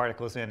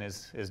particles in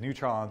as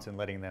neutrons and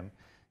letting them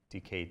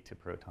decay to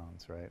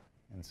protons, right?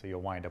 And so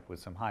you'll wind up with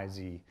some high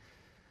Z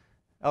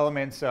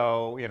elements.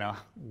 So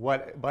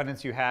what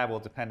abundance you have will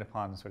depend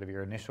upon sort of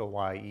your initial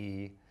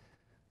YE.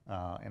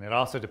 And it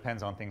also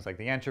depends on things like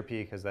the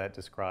entropy, because that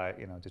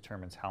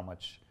determines how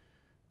much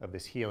of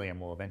this helium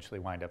will eventually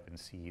wind up in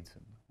seeds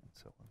and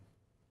so on.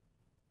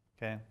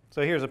 Okay,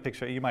 so here's a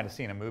picture. You might have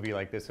seen a movie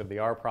like this of the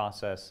R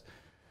process.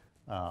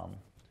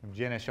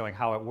 Jin is showing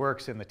how it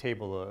works in the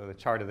table, the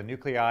chart of the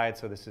nuclei.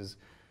 So this is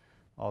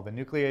all the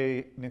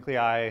nuclei,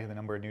 the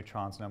number of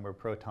neutrons, number of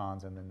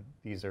protons, and then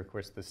these are, of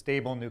course, the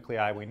stable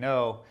nuclei we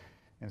know.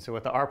 And so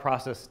what the R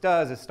process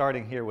does is,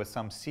 starting here with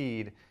some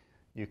seed,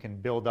 you can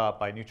build up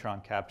by neutron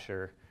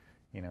capture,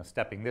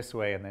 stepping this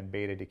way and then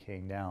beta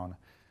decaying down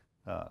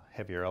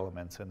heavier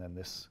elements. And then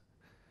this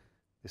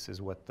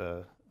is what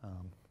the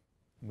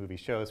movie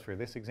shows for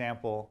this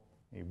example.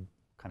 You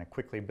kind of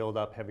quickly build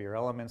up heavier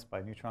elements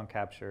by neutron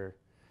capture.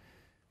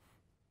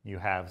 You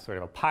have sort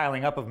of a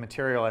piling up of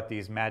material at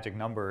these magic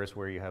numbers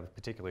where you have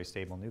particularly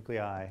stable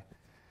nuclei.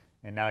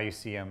 And now you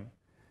see them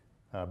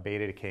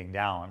beta decaying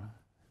down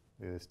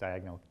through this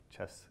diagonal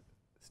chess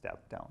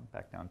step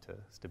back down to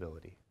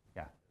stability.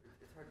 Yeah?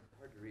 It's hard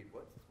to read.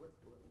 What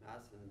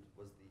mass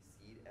was the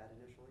seed at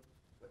initially?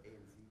 What A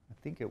and Z? I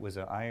think it was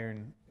an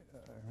iron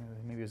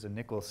maybe it was a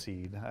nickel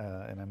seed,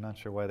 and I'm not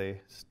sure why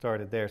they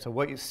started there. So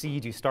what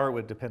seed you start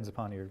with depends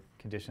upon your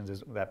conditions,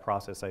 is that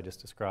process I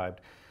just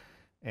described.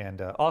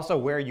 And also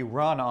where you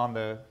run on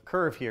the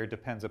curve here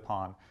depends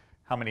upon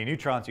how many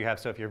neutrons you have.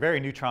 So if you're very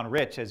neutron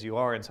rich, as you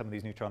are in some of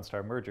these neutron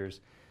star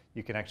mergers,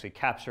 you can actually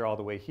capture all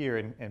the way here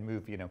and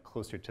move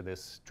closer to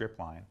this drip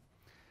line.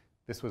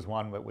 This was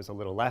one that was a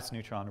little less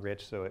neutron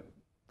rich, so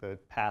the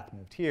path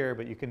moved here,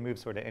 but you can move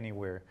sort of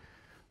anywhere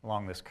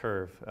along this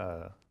curve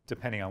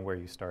depending on where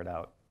you start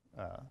out,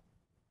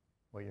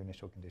 what your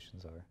initial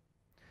conditions are.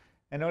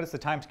 And notice the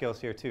time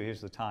scales here too.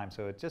 Here's the time.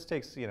 So it just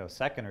takes a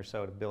second or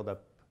so to build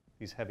up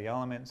these heavy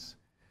elements.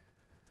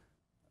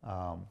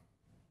 And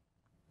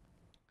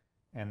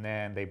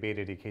then they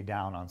beta decay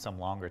down on some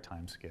longer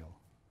time scale.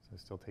 So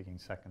it's still taking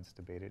seconds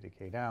to beta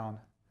decay down.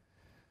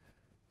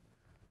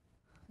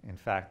 In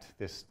fact,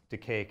 this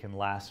decay can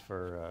last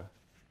for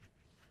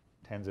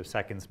tens of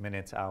seconds,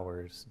 minutes,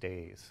 hours,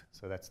 days.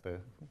 So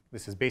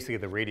this is basically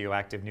the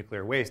radioactive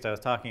nuclear waste I was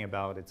talking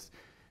about. It's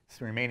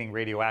remaining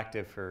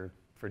radioactive for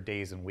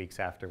days and weeks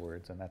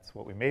afterwards, and that's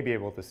what we may be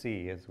able to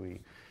see as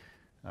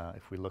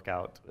if we look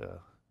out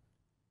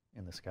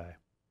in the sky.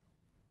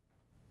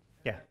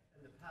 Yeah.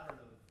 And the pattern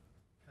of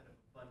kind of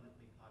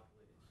abundantly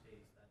populated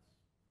states, that's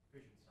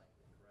fission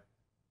cycling, correct?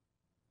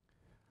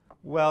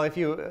 Well,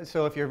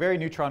 if you're very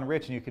neutron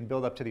rich and you can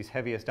build up to these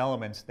heaviest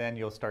elements, then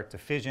you'll start to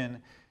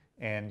fission,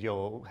 and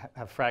you'll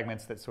have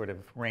fragments that sort of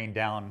rain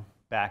down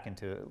back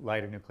into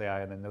lighter nuclei,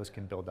 and then those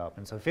can build up.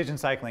 And so fission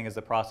cycling is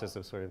the process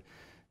of sort of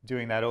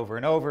doing that over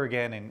and over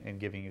again and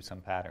giving you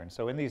some pattern.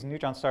 So in these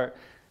neutron star,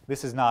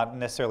 this is not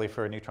necessarily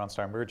for a neutron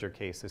star merger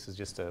case. This is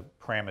just a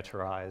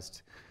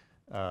parameterized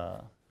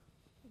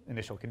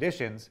initial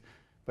conditions.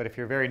 But if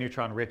you're very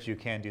neutron rich, you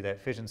can do that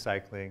fission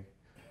cycling.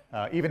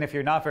 Even if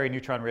you're not very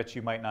neutron rich,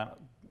 you might not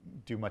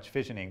do much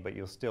fissioning, but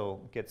you'll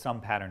still get some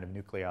pattern of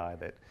nuclei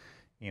that,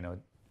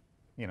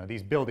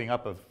 these building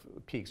up of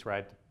peaks,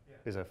 right,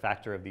 is a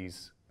factor of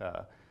these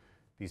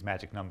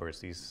magic numbers,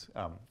 these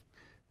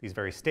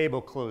very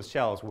stable closed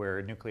shells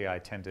where nuclei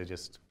tend to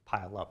just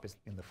pile up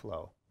in the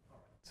flow.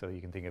 So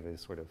you can think of it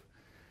as sort of,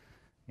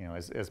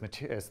 as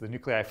the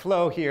nuclei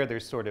flow here,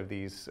 there's sort of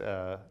these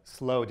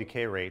slow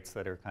decay rates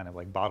that are kind of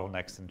like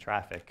bottlenecks in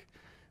traffic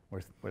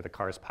where the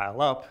cars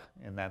pile up,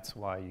 and that's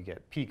why you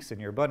get peaks in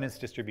your abundance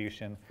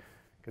distribution,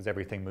 because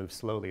everything moves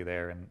slowly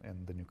there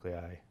and the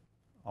nuclei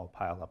all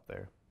pile up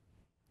there.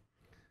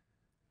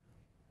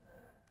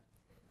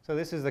 So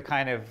this is the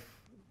kind of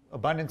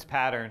abundance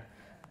pattern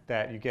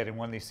that you get in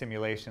one of these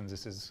simulations.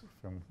 This is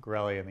from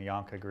Gorelli and the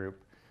Yonka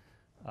group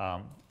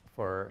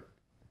for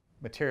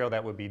material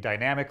that would be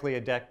dynamically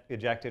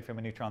ejected from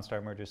a neutron star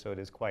merger, so it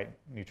is quite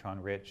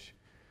neutron rich.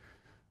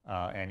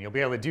 And you'll be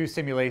able to do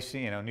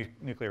simulation,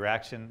 nuclear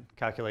reaction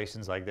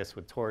calculations like this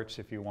with torch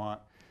if you want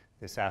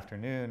this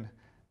afternoon.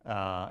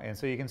 And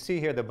so you can see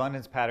here the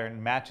abundance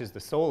pattern matches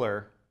the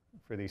solar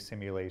for these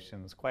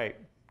simulations quite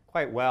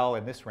well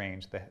in this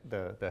range,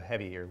 the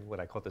heavy, or what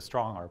I call the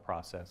strong R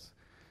process.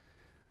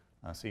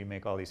 So you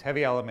make all these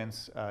heavy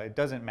elements. It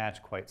doesn't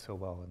match quite so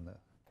well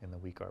in the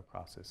weak R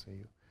process. So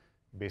you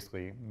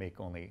basically make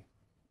only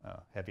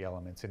heavy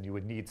elements, and you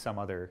would need some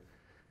other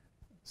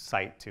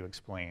site to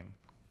explain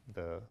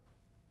the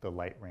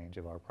light range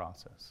of our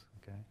process.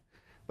 Okay,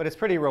 but it's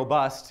pretty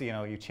robust.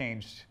 You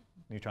change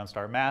neutron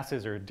star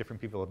masses, or different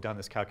people have done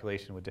this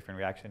calculation with different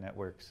reaction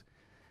networks,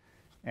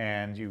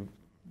 and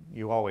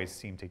you always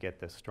seem to get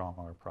this strong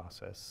R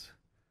process.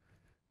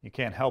 You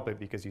can't help it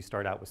because you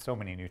start out with so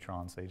many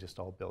neutrons, they just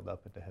all build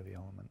up into heavy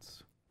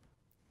elements.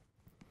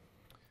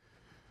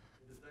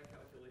 Does that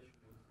calculation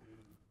include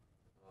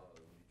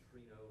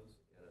neutrinos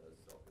and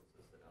a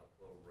self-consistent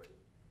outflow rate?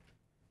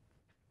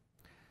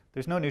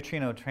 There's no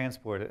neutrino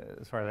transport,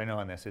 as far as I know,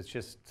 on this. It's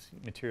just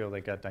material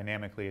that got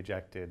dynamically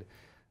ejected.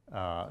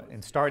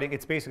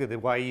 It's basically the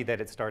YE that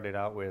it started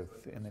out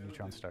with in the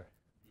neutron star.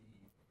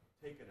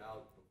 Be taken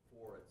out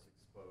before it's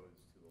exposed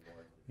to the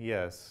large.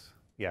 Yes,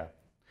 yeah.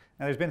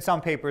 Now there's been some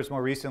papers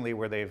more recently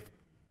where they've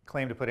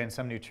claimed to put in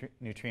some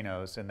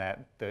neutrinos, and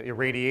that the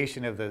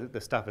irradiation of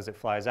the stuff as it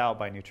flies out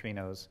by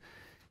neutrinos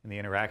in the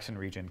interaction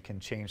region can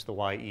change the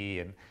YE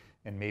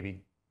and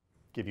maybe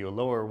give you a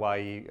lower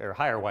YE or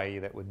higher YE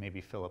that would maybe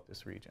fill up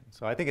this region.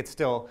 So I think it's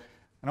still,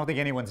 I don't think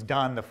anyone's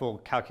done the full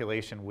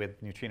calculation with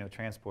neutrino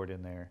transport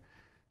in there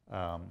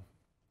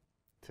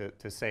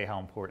to say how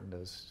important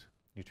those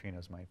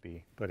neutrinos might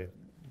be. But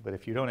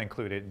if you don't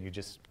include it and you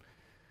just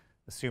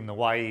assume the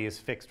YE is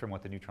fixed from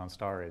what the neutron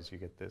star is, you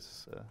get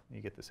this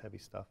heavy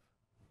stuff.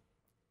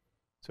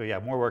 So yeah,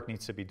 more work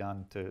needs to be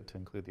done to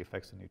include the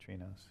effects of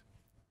neutrinos.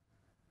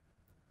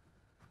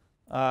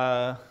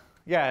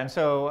 Yeah, and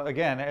so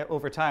again,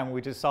 over time,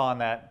 we just saw in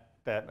that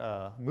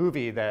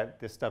movie that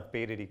this stuff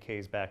beta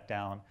decays back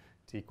down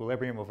to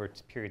equilibrium over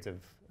periods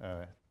of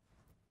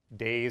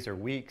days or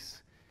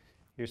weeks.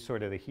 Here's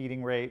sort of the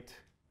heating rate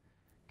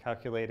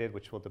calculated,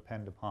 which will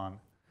depend upon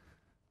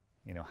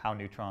how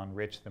neutron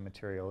rich the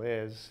material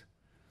is.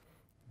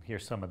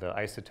 Here's some of the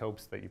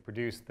isotopes that you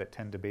produce that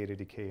tend to beta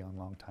decay on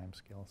long time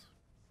scales.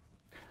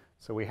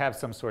 So we have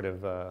some sort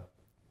of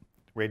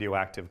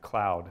radioactive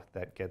cloud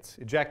that gets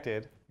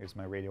ejected. Here's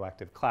my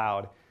radioactive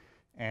cloud.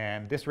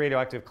 And this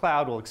radioactive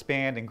cloud will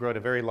expand and grow to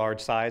very large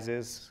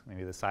sizes,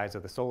 maybe the size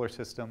of the solar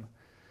system,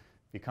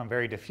 become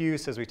very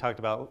diffuse, as we talked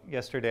about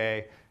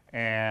yesterday,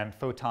 and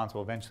photons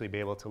will eventually be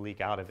able to leak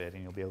out of it,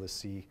 and you'll be able to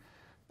see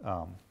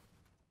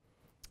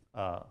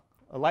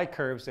light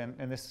curves.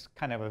 And this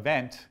kind of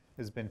event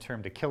has been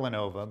termed a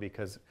kilonova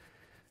because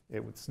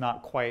it's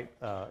not quite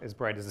as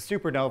bright as a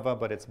supernova,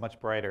 but it's much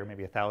brighter,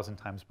 maybe 1,000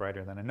 times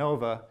brighter than a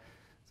nova.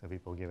 So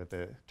people give it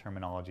the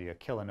terminology a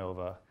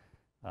kilonova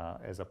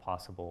as a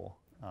possible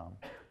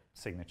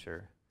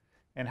signature.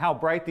 And how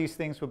bright these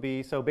things will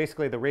be, so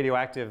basically the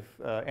radioactive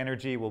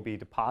energy will be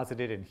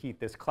deposited and heat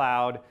this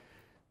cloud,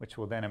 which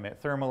will then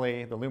emit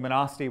thermally. The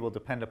luminosity will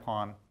depend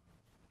upon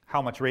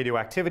how much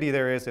radioactivity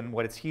there is and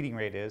what its heating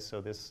rate is.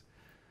 So this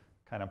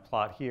kind of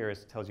plot here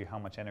tells you how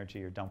much energy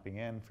you're dumping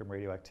in from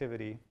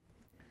radioactivity.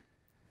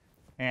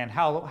 And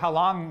how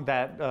long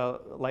that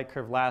light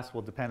curve lasts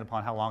will depend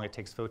upon how long it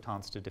takes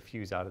photons to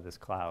diffuse out of this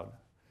cloud.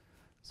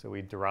 So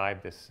we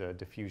derived this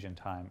diffusion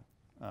time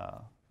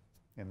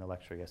in the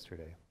lecture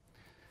yesterday.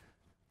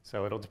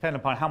 So it'll depend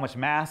upon how much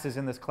mass is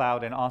in this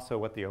cloud and also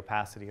what the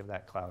opacity of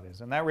that cloud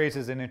is. And that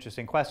raises an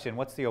interesting question.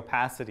 What's the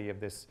opacity of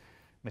this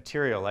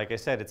material? Like I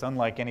said, it's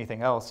unlike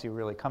anything else you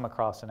really come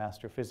across in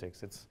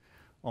astrophysics. It's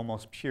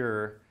almost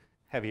pure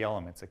heavy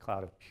elements, a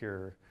cloud of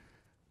pure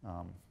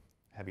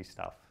heavy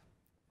stuff.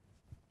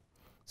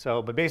 So,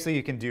 but basically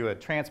you can do a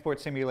transport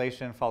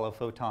simulation, follow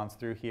photons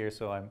through here.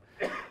 So I'm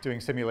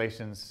doing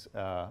simulations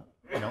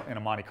in a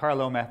Monte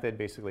Carlo method,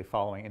 basically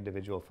following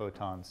individual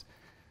photons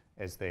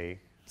as they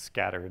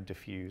scatter and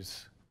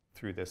diffuse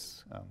through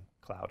this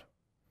cloud.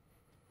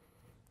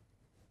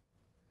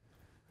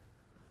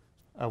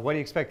 What do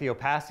you expect the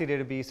opacity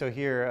to be? So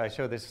here I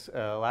showed this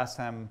last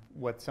time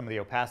what some of the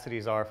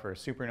opacities are for a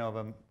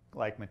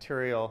supernova-like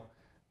material.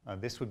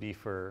 This would be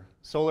for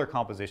solar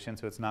composition,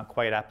 so it's not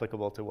quite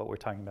applicable to what we're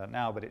talking about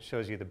now, but it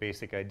shows you the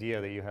basic idea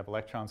that you have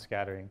electron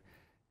scattering,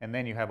 and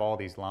then you have all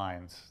these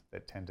lines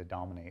that tend to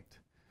dominate.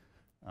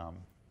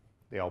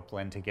 They all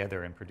blend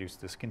together and produce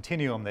this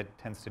continuum that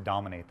tends to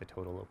dominate the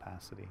total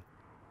opacity.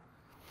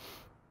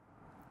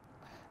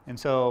 And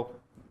so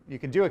you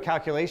can do a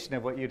calculation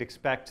of what you'd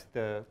expect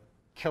the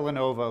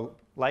kilonova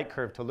light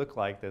curve to look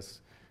like,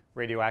 this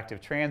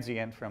radioactive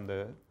transient from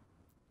the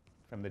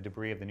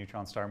debris of the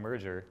neutron star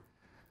merger.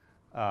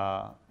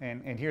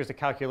 And here's a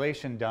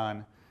calculation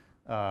done,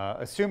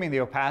 assuming the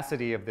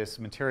opacity of this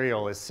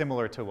material is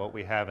similar to what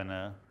we have in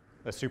a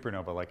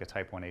supernova, like a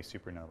type 1a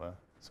supernova.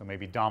 So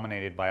maybe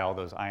dominated by all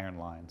those iron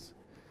lines.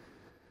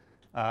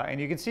 And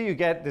you can see you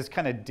get this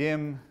kind of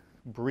dim,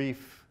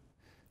 brief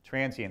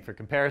transient. For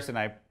comparison,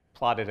 I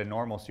plotted a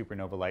normal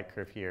supernova light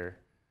curve here,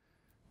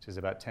 which is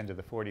about 10 to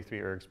the 43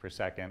 ergs per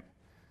second.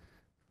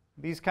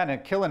 These kind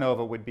of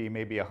kilonova would be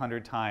maybe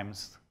 100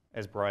 times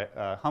as bright,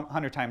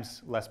 100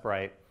 times less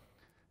bright,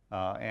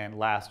 and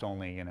last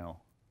only,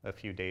 a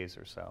few days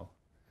or so.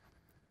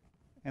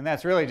 And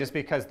that's really just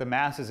because the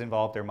masses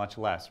involved are much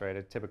less, right?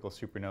 A typical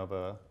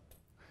supernova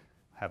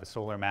have a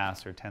solar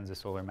mass or tens of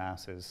solar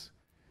masses.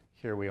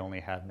 Here we only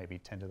have maybe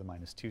 10 to the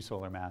minus 2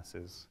 solar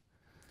masses.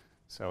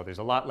 So there's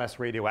a lot less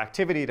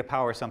radioactivity to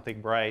power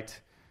something bright,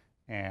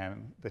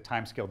 and the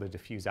time scale to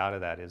diffuse out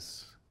of that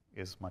is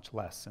much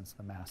less since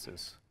the mass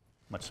is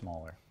much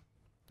smaller.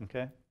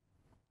 Okay?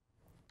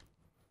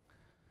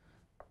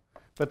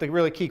 But the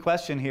really key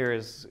question here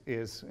is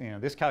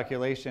this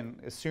calculation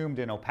assumed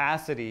an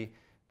opacity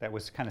that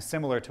was kind of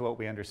similar to what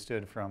we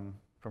understood from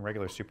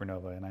regular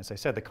supernova. And as I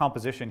said, the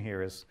composition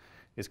here is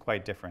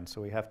quite different. So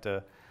we have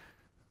to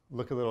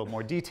look a little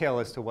more detail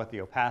as to what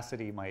the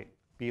opacity might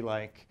be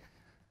like.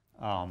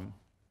 And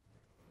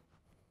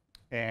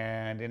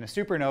in a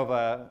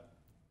supernova,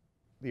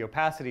 the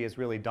opacity is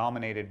really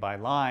dominated by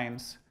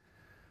lines.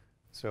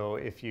 So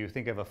if you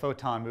think of a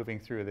photon moving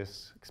through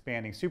this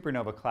expanding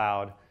supernova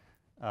cloud,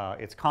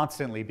 it's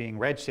constantly being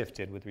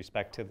redshifted with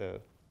respect to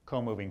the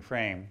co-moving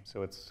frame.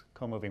 So its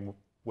co-moving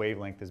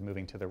wavelength is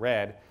moving to the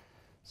red.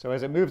 So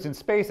as it moves in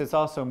space, it's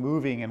also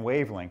moving in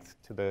wavelength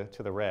to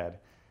the red.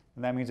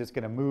 And that means it's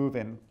going to move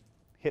and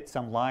hit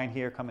some line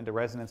here, come into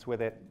resonance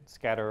with it,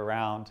 scatter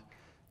around,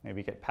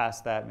 maybe get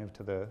past that, move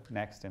to the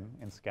next,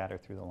 and scatter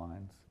through the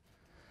lines.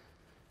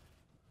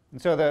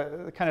 And so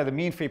the kind of the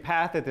mean free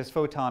path that this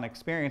photon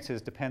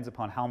experiences depends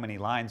upon how many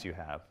lines you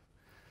have,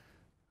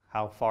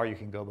 how far you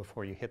can go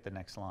before you hit the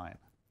next line.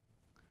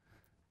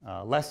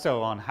 Less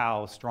so on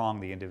how strong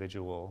the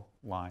individual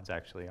lines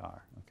actually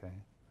are. Okay?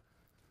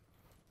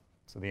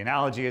 So the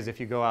analogy is if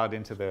you go out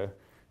into the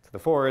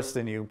forest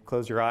and you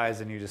close your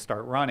eyes and you just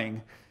start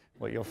running,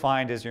 what you'll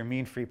find is your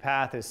mean free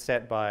path is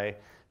set by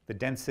the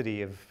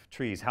density of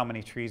trees, how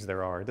many trees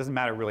there are. It doesn't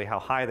matter really how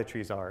high the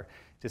trees are.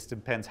 It just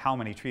depends how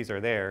many trees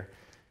are there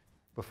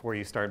before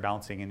you start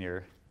bouncing in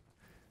your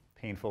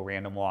painful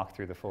random walk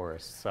through the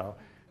forest.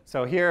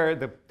 So here,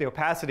 the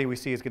opacity we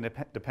see is going to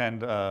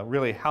depend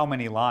really how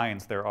many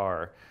lines there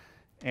are.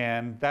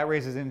 And that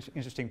raises an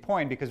interesting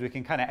point because we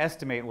can kind of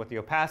estimate what the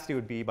opacity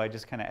would be by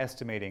just kind of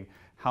estimating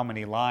how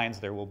many lines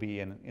there will be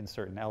in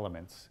certain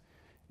elements.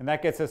 And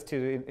that gets us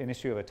to an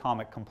issue of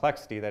atomic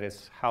complexity. That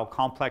is, how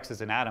complex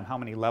is an atom? How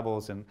many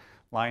levels and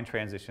line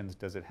transitions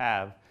does it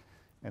have?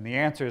 And the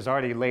answer is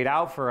already laid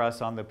out for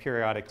us on the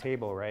periodic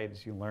table, right?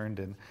 As you learned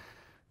in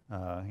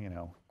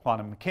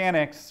quantum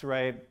mechanics,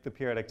 right? The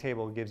periodic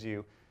table gives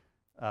you,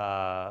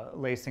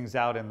 lays things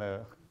out in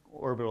the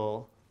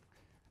orbital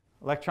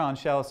electron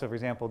shell. So for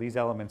example, these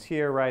elements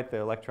here, right? The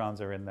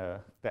electrons are in the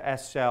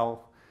S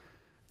shell,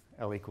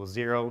 L equals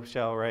 0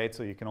 shell, right?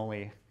 So you can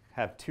only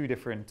have two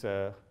different,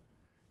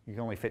 you can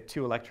only fit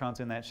 2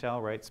 electrons in that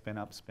shell, right? Spin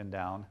up, spin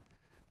down.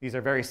 These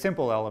are very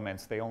simple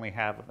elements. They only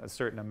have a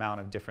certain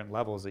amount of different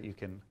levels that you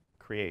can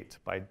create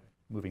by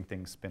moving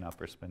things spin up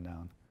or spin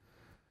down.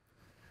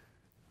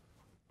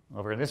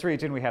 Over in this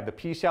region, we have the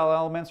P shell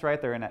elements,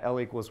 right? They're in a L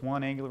equals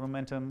 1 angular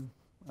momentum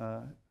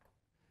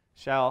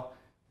shell.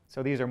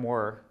 So these are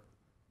more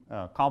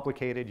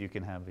complicated. You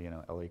can have,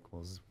 L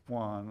equals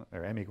 1,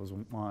 or M equals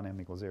 1,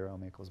 M equals 0,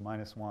 M equals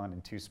 -1,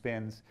 and 2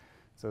 spins.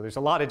 So there's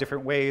a lot of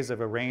different ways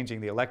of arranging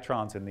the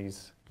electrons in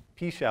these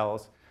P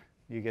shells.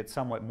 You get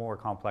somewhat more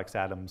complex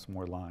atoms,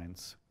 more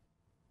lines.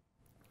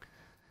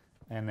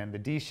 And then the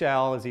D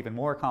shell is even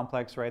more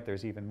complex, right?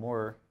 There's even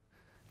more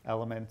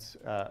elements,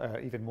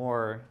 even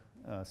more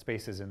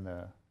spaces in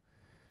the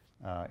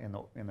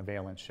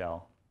valence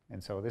shell.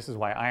 And so this is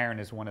why iron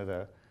is one of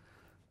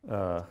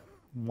the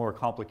more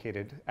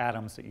complicated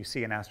atoms that you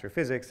see in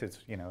astrophysics. It's,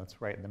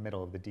 it's right in the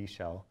middle of the D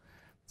shell.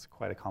 It's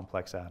quite a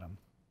complex atom.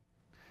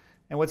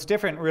 And what's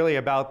different really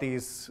about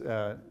these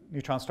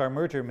neutron star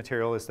merger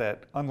material is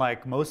that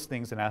unlike most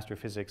things in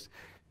astrophysics,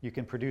 you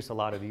can produce a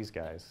lot of these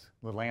guys.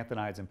 The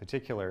lanthanides in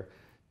particular,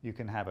 you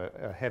can have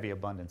a heavy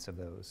abundance of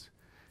those.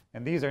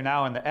 And these are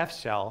now in the F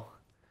shell.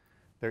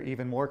 They're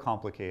even more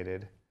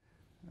complicated.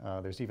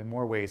 There's even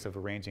more ways of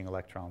arranging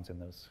electrons in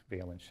those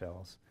valence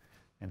shells.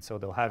 And so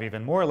they'll have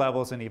even more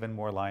levels and even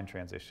more line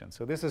transitions.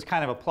 So this is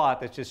kind of a plot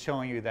that's just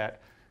showing you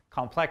that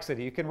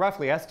complexity. You can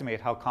roughly estimate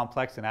how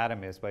complex an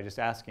atom is by just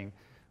asking,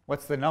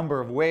 what's the number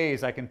of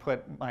ways I can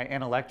put my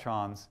n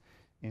electrons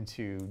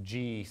into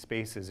G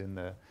spaces in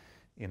the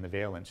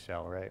valence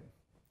shell, right?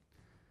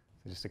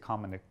 So just a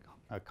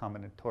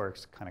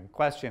combinatorics kind of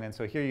question. And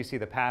so here you see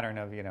the pattern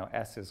of,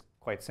 S is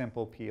quite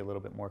simple, P a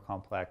little bit more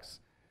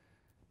complex.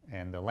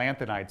 And the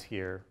lanthanides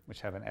here,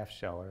 which have an F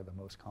shell, are the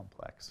most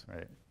complex,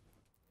 right?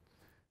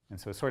 And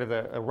so sort of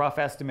a rough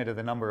estimate of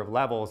the number of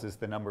levels is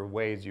the number of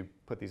ways you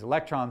put these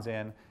electrons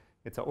in.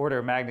 It's an order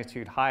of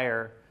magnitude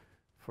higher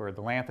for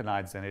the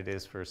lanthanides than it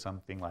is for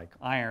something like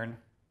iron,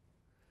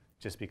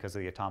 just because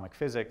of the atomic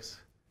physics.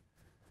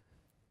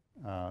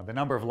 The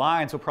number of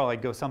lines will probably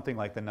go something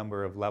like the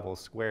number of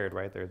levels squared,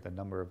 right? They're the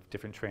number of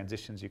different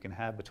transitions you can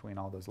have between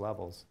all those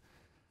levels.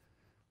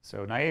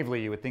 So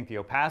naively, you would think the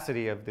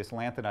opacity of this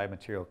lanthanide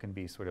material can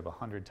be sort of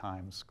 100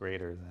 times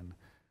greater than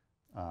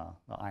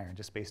the iron,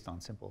 just based on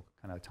simple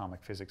kind of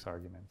atomic physics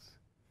arguments.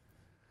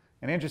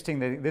 And interesting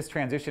that this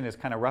transition is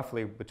kind of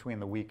roughly between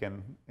the weak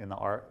and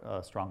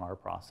the strong R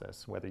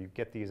process, whether you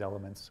get these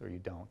elements or you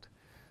don't.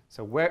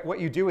 So what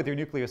you do with your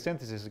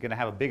nucleosynthesis is going to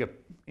have a big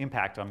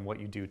impact on what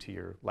you do to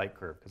your light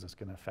curve, because it's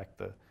going to affect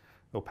the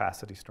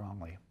opacity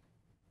strongly.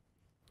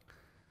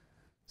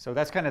 So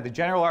that's kind of the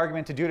general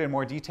argument. To do it in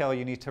more detail,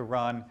 you need to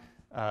run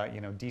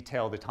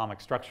detailed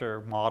atomic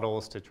structure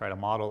models to try to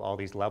model all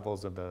these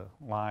levels of the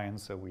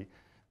lines. So we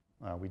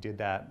did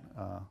that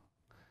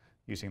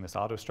using this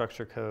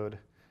autostructure code.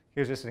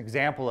 Here's just an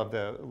example of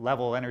the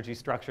level energy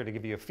structure to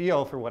give you a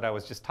feel for what I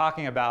was just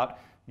talking about.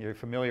 You're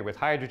familiar with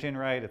hydrogen,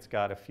 right? It's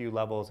got a few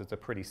levels. It's a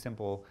pretty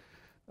simple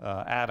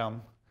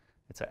atom.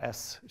 It's a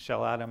S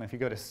shell atom. If you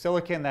go to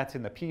silicon, that's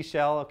in the P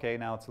shell. Okay,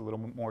 now it's a little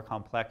more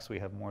complex. We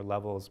have more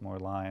levels, more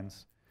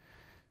lines.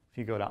 If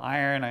you go to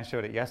iron, I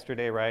showed it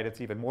yesterday, right?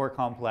 It's even more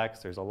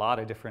complex. There's a lot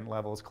of different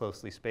levels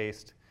closely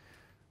spaced.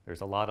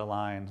 There's a lot of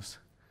lines.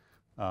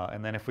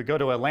 And then if we go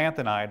to a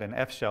lanthanide, an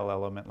F shell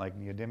element like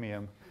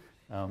neodymium,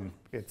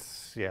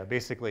 it's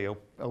basically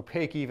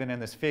opaque even in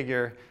this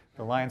figure.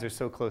 The lines are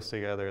so close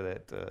together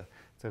that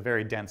it's a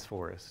very dense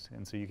forest.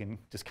 And so you can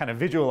just kind of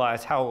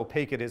visualize how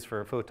opaque it is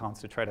for photons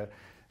to try to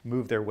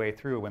move their way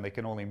through when they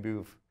can only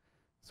move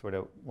sort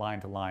of line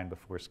to line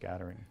before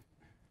scattering.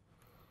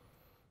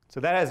 So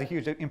that has a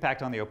huge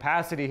impact on the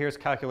opacity. Here's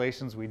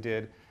calculations we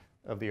did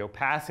of the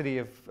opacity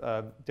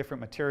of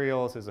different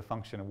materials as a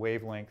function of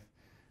wavelength.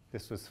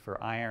 This was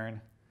for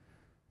iron.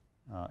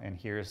 And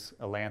here's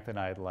a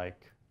lanthanide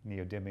like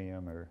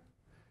neodymium or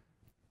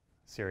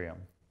cerium.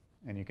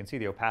 And you can see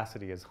the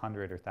opacity is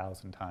 100 or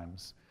 1,000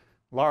 times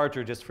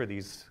larger just for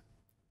these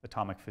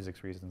atomic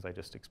physics reasons I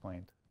just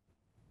explained.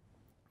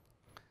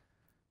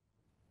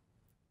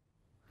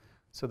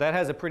 So that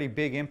has a pretty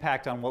big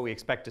impact on what we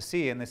expect to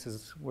see, and this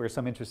is where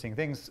some interesting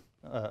things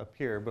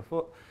appear.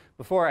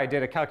 Before I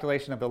did a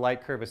calculation of the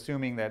light curve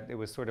assuming that it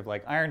was sort of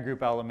like iron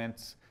group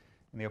elements,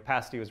 and the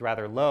opacity was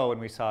rather low, and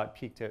we saw it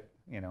peaked at,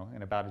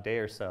 in about a day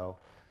or so.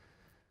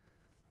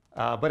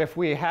 But if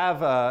we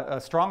have a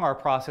strong R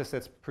process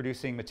that's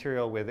producing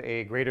material with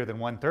A greater than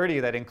 130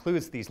 that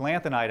includes these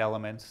lanthanide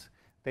elements,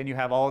 then you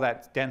have all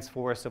that dense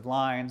forest of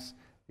lines.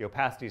 The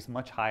opacity is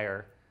much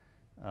higher,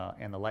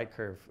 and the light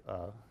curve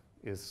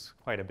is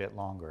quite a bit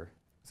longer.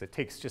 So it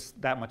takes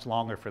just that much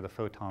longer for the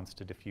photons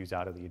to diffuse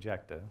out of the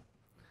ejecta.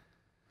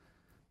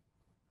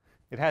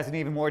 It has an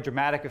even more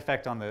dramatic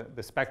effect on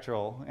the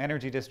spectral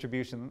energy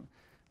distribution.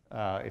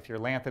 If you're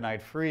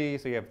lanthanide free,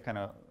 so you have kind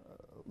of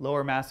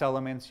lower mass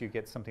elements, you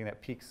get something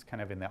that peaks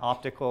kind of in the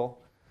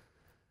optical.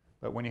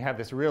 But when you have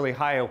this really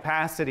high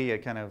opacity, it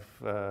kind of,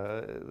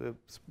 the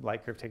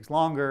light curve takes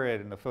longer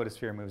and the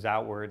photosphere moves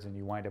outwards and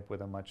you wind up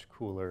with a much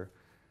cooler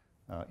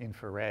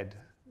infrared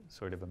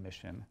sort of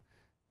emission.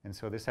 And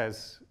so this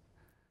has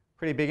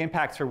pretty big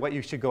impacts for what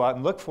you should go out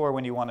and look for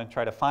when you want to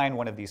try to find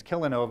one of these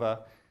kilonova.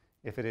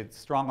 If it is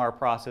strong R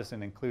process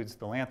and includes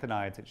the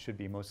lanthanides, it should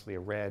be mostly a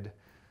red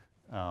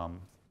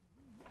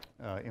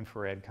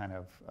infrared kind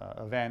of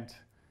event.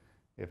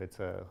 If it's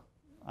a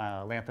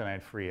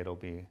lanthanide free, it'll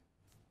be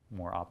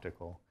more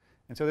optical.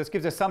 And so this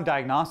gives us some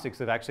diagnostics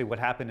of actually what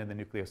happened in the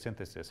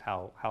nucleosynthesis,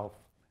 how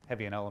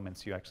heavy an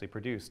elements you actually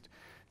produced,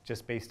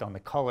 just based on the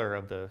color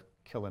of the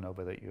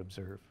kilonova that you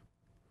observe.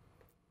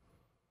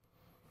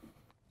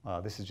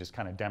 This is just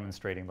kind of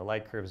demonstrating the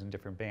light curves in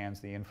different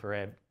bands, the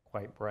infrared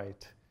quite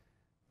bright,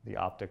 the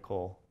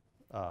optical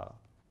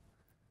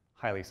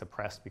highly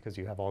suppressed because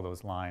you have all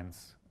those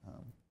lines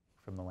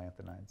from the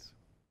lanthanides.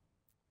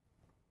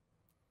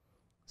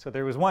 So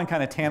there was one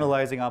kind of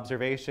tantalizing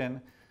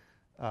observation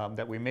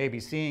that we may be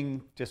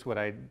seeing, just what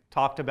I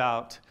talked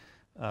about,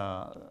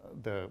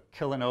 the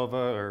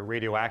kilonova or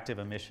radioactive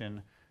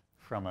emission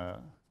from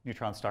a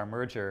neutron star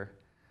merger.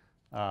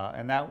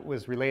 And that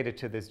was related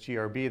to this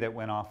GRB that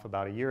went off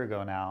about a year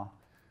ago now.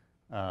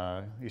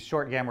 These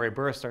short gamma ray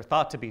bursts are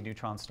thought to be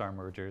neutron star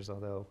mergers,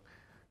 although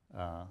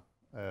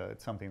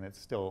it's something that's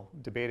still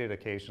debated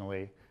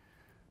occasionally.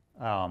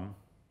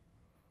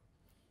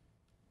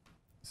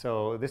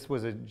 So this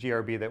was a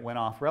GRB that went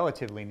off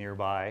relatively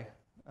nearby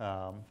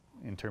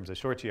in terms of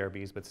short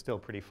GRBs, but still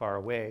pretty far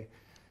away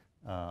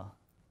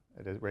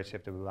at a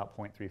redshift of about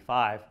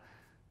 0.35.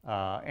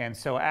 And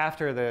so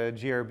after the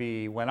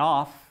GRB went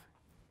off,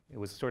 it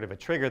was sort of a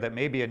trigger that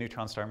maybe a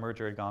neutron star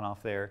merger had gone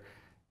off there.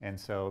 And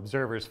so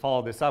observers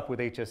followed this up with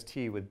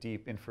HST with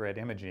deep infrared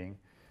imaging.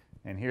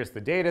 And here's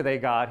the data they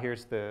got.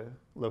 Here's the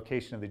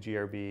location of the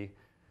GRB.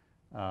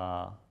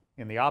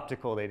 In the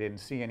optical, they didn't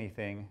see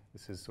anything.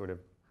 This is sort of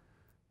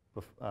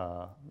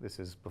this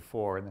is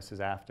before and this is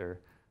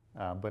after.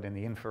 But in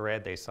the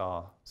infrared, they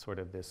saw sort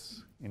of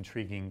this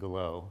intriguing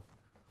glow.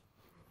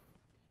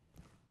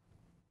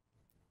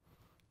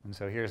 And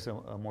so here's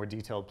a more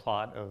detailed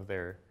plot of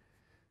their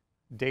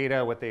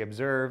data, what they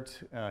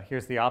observed.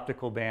 Here's the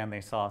optical band.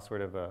 They saw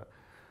sort of a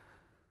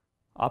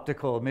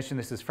optical emission.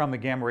 This is from the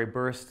gamma ray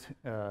burst,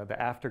 the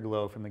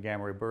afterglow from the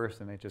gamma ray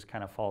burst, and it just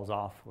kind of falls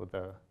off with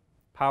the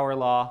power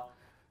law.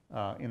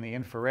 In the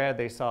infrared,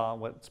 they saw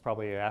what's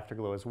probably an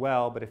afterglow as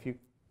well. But if you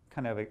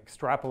kind of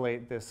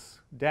extrapolate this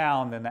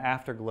down, then the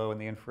afterglow in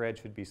the infrared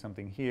should be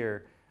something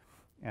here.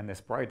 And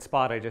this bright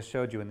spot I just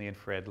showed you in the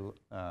infrared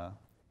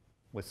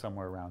was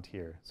somewhere around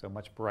here. So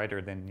much brighter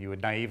than you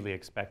would naively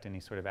expect any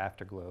sort of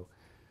afterglow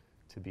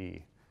to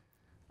be.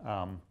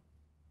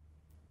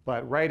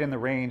 But right in the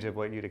range of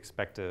what you'd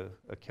expect a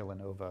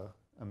kilonova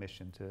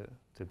emission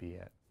to be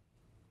at.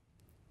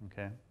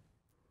 Okay?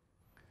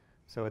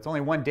 So it's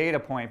only one data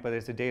point, but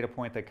it's a data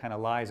point that kind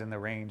of lies in the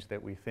range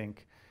that we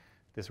think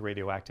this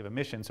radioactive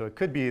emission. So it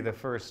could be the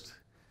first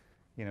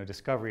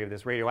discovery of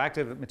this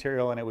radioactive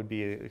material, and it would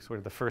be sort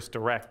of the first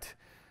direct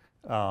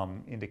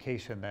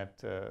indication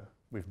that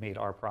we've made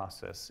our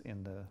process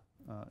in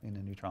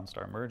a neutron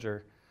star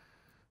merger.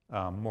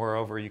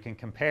 Moreover, you can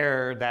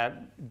compare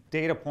that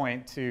data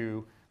point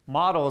to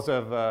models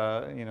of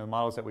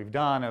models that we've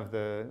done of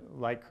the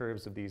light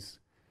curves of these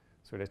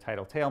sort of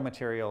tidal tail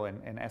material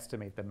and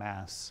estimate the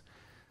mass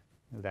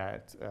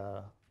that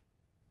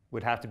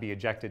would have to be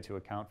ejected to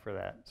account for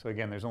that. So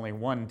again, there's only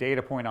one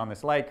data point on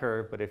this light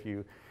curve, but if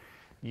you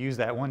use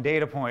that one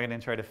data point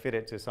and try to fit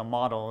it to some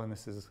model, and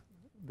this is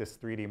this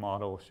 3D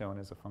model shown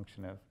as a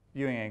function of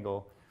viewing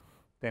angle,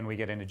 then we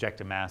get an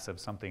ejected mass of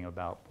something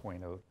about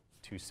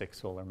 0.026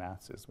 solar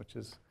masses, which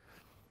is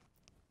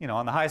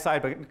on the high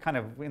side, but kind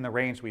of in the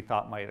range we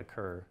thought might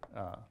occur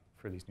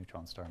for these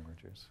neutron star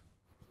mergers.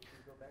 Can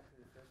you go back to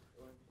the first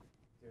one?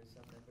 There's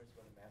some numbers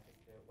for the matrix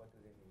there. What do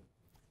they mean?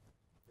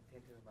 The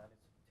 10 to the minus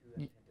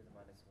 2 and 10 to the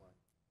minus 1.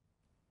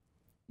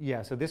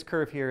 Yeah, so this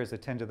curve here is a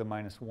 10 to the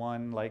minus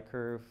 1 light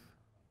curve.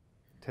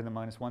 10 to the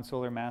minus 1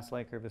 solar mass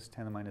light curve is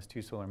 10 to the minus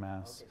 2 solar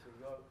mass. Okay, so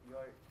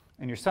you're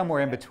and you're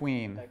somewhere in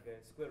between. Like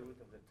a square root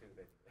of the 2,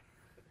 basically.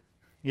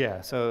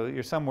 Yeah, so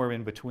you're somewhere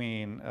in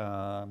between.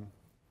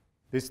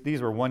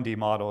 These were 1D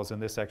models,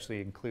 and this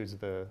actually includes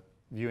the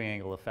viewing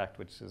angle effect,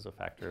 which is a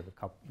factor of a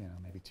couple,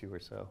 maybe 2 or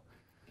so.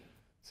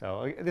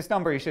 So this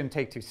number you shouldn't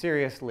take too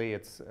seriously.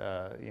 It's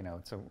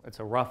it's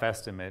a rough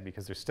estimate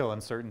because there's still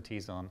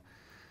uncertainties on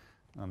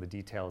on the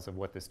details of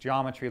what this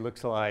geometry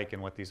looks like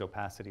and what these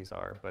opacities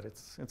are. But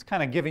it's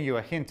kind of giving you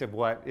a hint of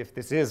what, if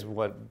this is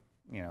what,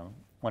 you know,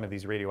 one of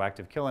these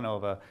radioactive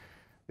kilonova,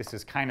 this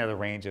is kind of the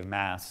range of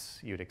mass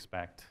you'd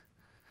expect.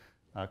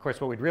 Of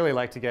course, what we'd really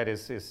like to get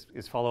is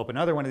follow up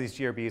another one of these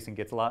GRBs and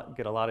get a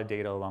lot of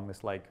data along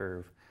this light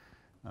curve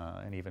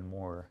and even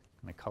more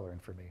kind of color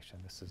information.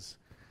 This is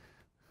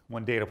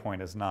one data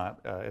point is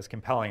not as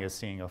compelling as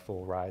seeing a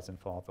full rise and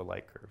fall of the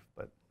light curve.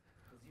 But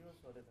The zero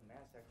sort of the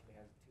mass actually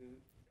has two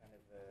kind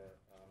of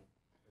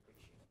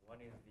predictions.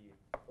 One is the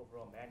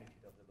overall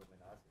magnitude of the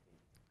luminosity,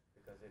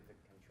 because it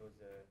controls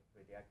the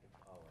radioactive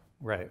power.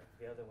 right,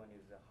 The other one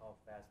is how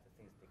fast the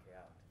things decay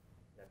out.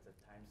 That's a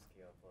time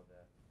scale for the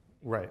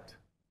right,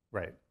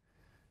 right.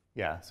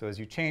 Yeah, so as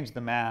you change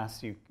the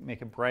mass, you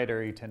make it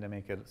brighter, you tend to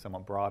make it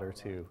somewhat broader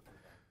too.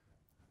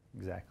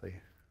 Exactly.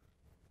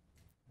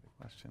 Other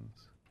questions?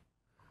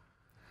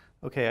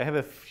 Okay, I have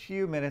a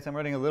few minutes. I'm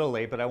running a little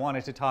late, but I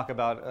wanted to talk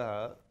about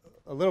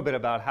a little bit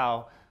about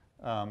how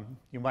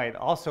you might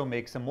also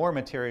make some more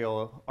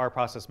material, our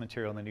process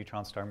material in the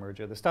neutron-star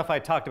merger. The stuff I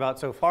talked about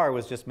so far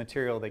was just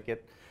material that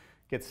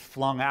gets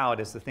flung out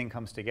as the thing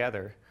comes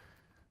together.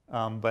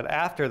 But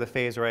after the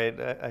phase, right,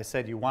 I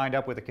said you wind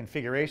up with a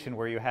configuration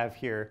where you have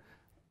here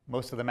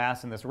most of the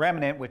mass in this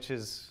remnant, which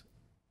is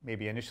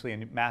maybe initially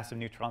a massive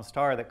neutron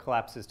star that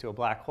collapses to a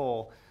black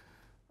hole.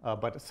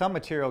 But some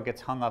material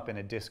gets hung up in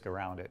a disk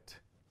around it.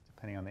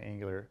 Depending on the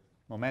angular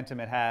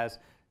momentum it has,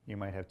 you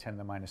might have 10 to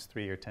the minus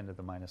 3 or 10 to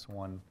the minus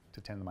 1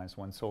 to 10 to the minus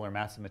 1 solar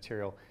mass of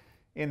material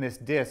in this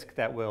disk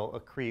that will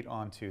accrete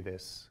onto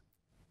this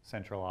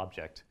central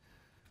object.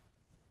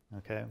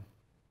 Okay.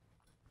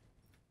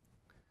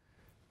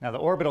 Now, the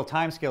orbital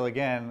timescale,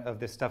 again, of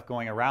this stuff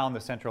going around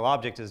the central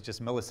object is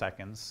just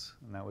milliseconds.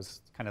 And that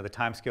was kind of the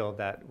timescale of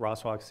that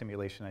Roswell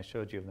simulation I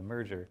showed you of the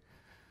merger.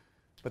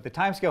 But the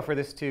timescale for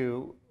this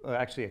to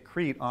actually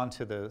accrete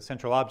onto the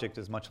central object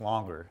is much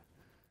longer.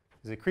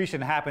 The accretion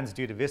happens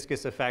due to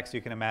viscous effects.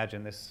 You can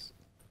imagine this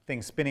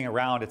thing spinning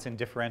around. It's in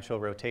differential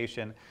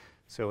rotation.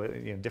 So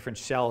different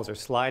shells are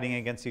sliding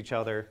against each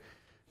other.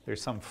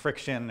 There's some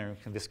friction or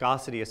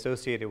viscosity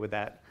associated with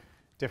that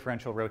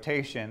differential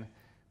rotation,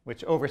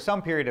 which over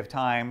some period of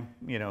time,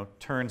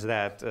 turns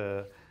that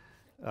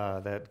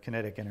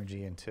kinetic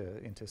energy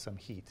into some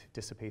heat,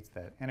 dissipates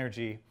that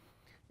energy,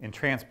 and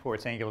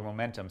transports angular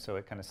momentum, so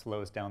it kind of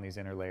slows down these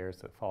inner layers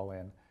that fall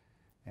in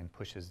and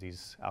pushes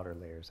these outer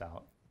layers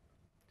out.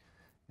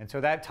 And so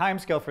that time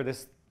scale for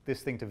this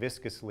thing to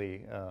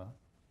viscously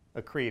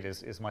accrete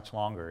is much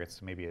longer.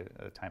 It's maybe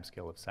a time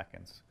scale of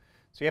seconds.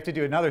 So you have to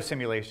do another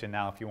simulation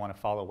now if you want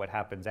to follow what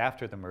happens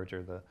after the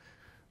merger,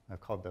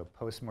 called the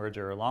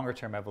post-merger or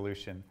longer-term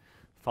evolution,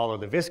 follow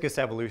the viscous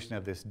evolution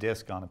of this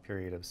disk on a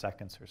period of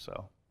seconds or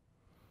so.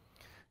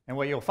 And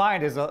what you'll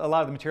find is a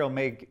lot of the material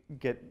may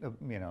get,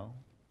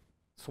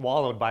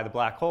 swallowed by the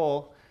black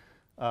hole,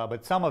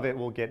 but some of it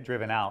will get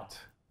driven out,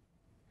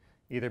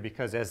 either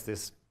because as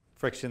this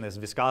friction, this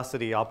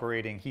viscosity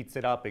operating heats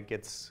it up, it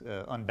gets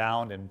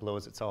unbound and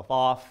blows itself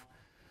off,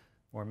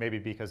 or maybe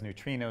because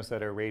neutrinos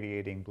that are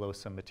radiating blow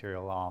some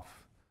material off.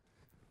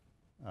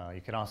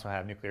 You can also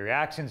have nuclear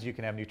reactions. You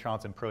can have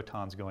neutrons and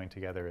protons going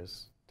together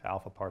as to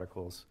alpha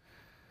particles.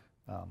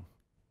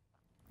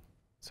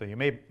 So you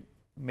may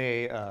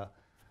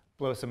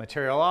blow some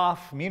material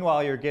off.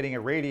 Meanwhile, you're getting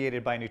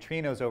irradiated by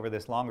neutrinos over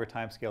this longer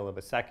time scale of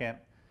a second.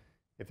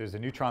 If there's a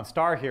neutron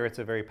star here, it's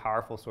a very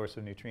powerful source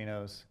of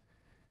neutrinos.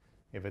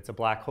 If it's a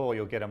black hole,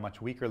 you'll get a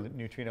much weaker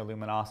neutrino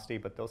luminosity,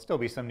 but there'll still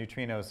be some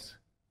neutrinos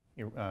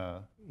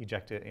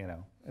ejected,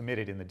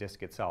 emitted in the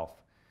disk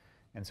itself.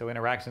 And so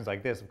interactions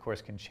like this, of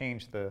course, can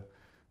change the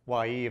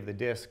YE of the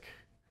disk.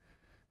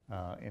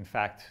 In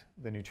fact,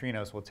 the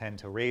neutrinos will tend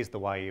to raise the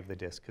YE of the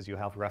disk because you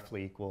have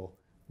roughly equal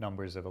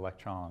numbers of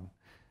electron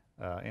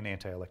and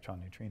anti-electron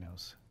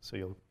neutrinos. So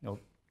you'll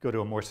go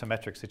to a more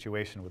symmetric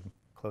situation with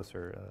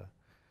closer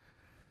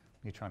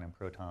neutron and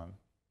proton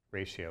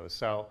ratios.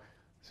 So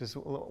this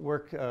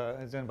work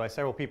is done by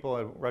several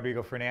people.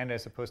 Rodrigo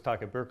Fernandez, a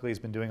postdoc at Berkeley, has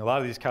been doing a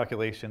lot of these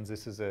calculations.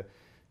 This is a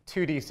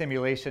 2D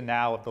simulation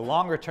now of the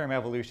longer-term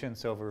evolution,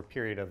 so over a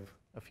period of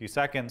a few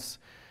seconds,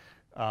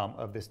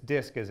 of this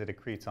disk as it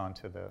accretes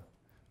onto the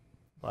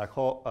black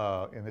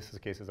hole. In this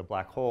case, is a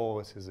black hole.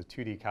 This is a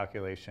 2D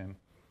calculation.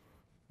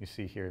 You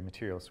see here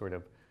material sort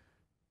of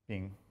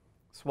being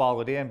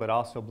swallowed in, but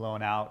also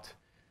blown out.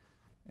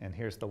 And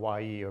here's the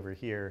YE over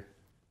here.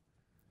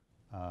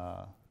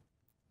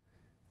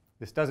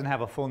 This doesn't have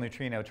a full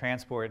neutrino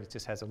transport. It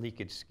just has a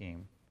leakage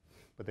scheme.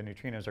 But the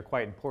neutrinos are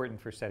quite important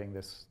for setting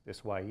this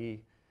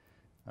YE.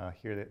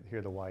 Here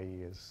the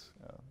YE is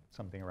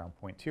something around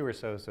 0.2 or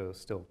so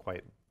still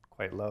quite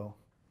low.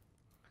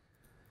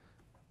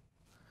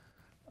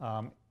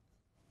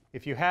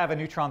 If you have a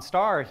neutron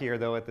star here,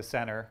 though, at the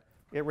center,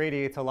 it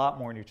radiates a lot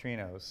more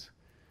neutrinos.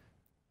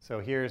 So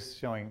here's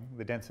showing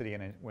the density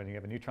when you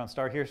have a neutron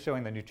star. Here's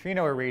showing the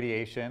neutrino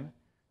irradiation,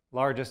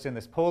 largest in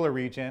this polar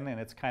region, and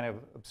it's kind of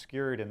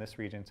obscured in this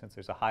region since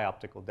there's a high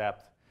optical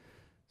depth.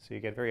 So you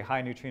get very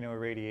high neutrino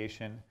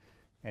irradiation.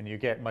 And you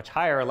get much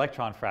higher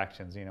electron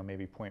fractions,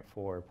 maybe 0.4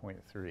 or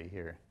 0.3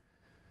 here.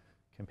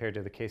 Compared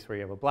to the case where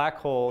you have a black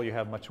hole, you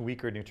have much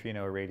weaker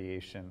neutrino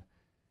irradiation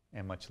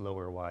and much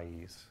lower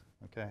YEs,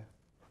 okay?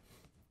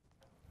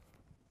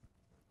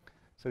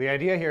 So the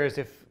idea here is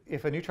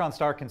if a neutron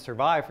star can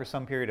survive for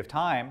some period of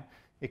time,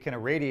 it can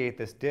irradiate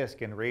this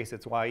disk and raise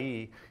its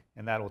YE,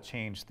 and that'll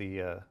change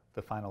the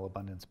final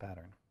abundance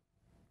pattern.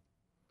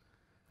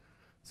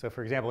 So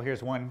for example,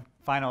 here's one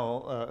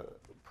final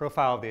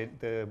profile of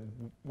the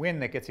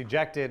wind that gets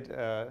ejected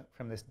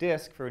from this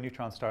disk for a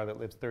neutron star that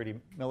lives 30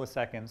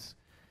 milliseconds.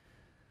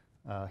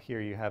 Here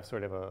you have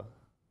sort of a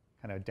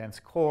kind of dense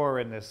core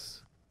in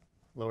this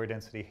lower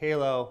density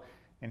halo,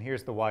 and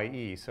here's the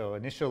YE. So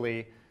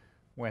initially,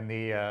 when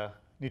the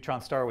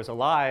neutron star was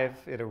alive,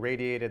 it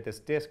irradiated this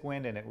disk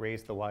wind and it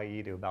raised the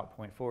YE to about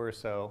 0.4 or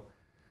so.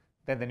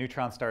 Then the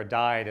neutron star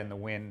died and the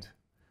wind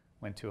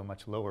went to a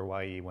much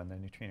lower YE when the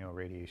neutrino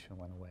irradiation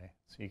went away.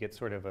 So you get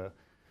sort of a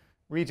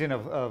region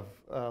of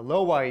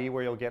low YE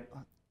where you'll get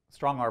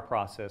strong R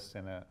process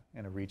and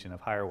a region of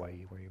higher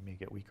YE where you may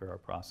get weaker R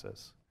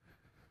process.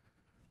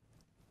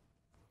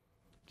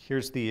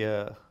 Here's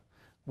the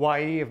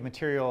YE of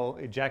material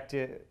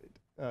ejected,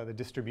 the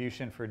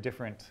distribution for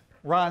different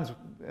runs,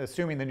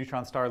 assuming the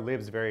neutron star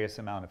lives various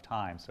amount of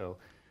time. So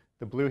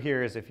the blue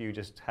here is if you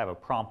just have a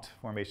prompt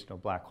formation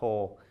of black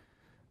hole,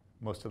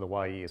 most of the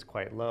YE is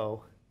quite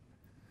low.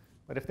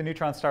 But if the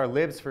neutron star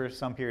lives for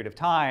some period of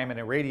time and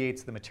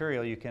irradiates the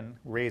material, you can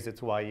raise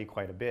its YE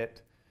quite a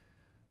bit,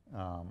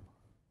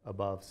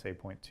 above, say,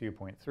 0.2,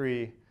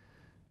 0.3.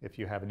 If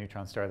you have a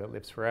neutron star that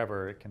lives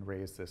forever, it can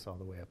raise this all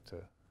the way up to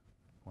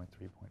 0.3,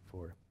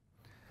 0.4.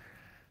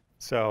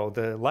 So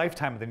the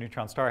lifetime of the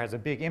neutron star has a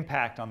big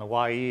impact on the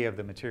YE of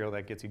the material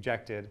that gets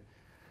ejected,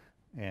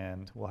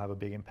 and will have a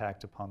big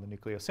impact upon the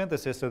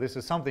nucleosynthesis. So this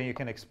is something you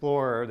can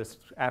explore this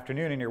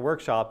afternoon in your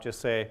workshop.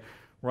 Just say,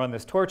 run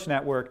this torch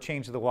network,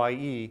 change the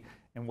YE,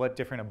 and what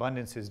different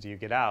abundances do you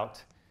get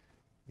out?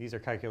 These are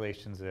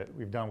calculations that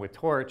we've done with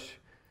torch.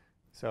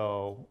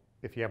 So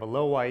if you have a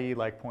low YE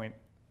like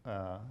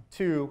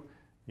 0.2,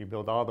 you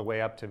build all the way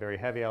up to very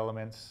heavy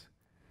elements.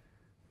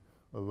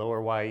 The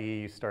lower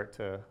YE, you start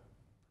to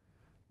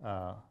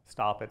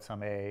stop at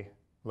some A,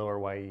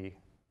 lower YE,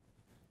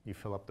 you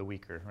fill up the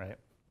weaker, right?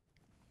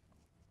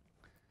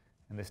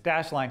 And this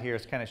dashed line here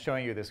is kind of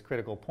showing you this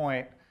critical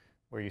point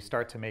where you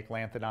start to make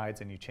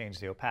lanthanides and you change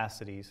the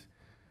opacities,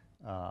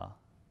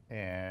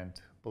 and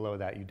below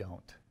that you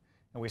don't.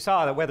 And we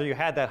saw that whether you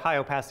had that high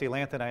opacity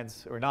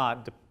lanthanides or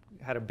not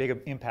had a big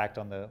impact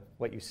on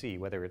what you see,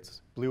 whether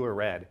it's blue or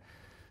red.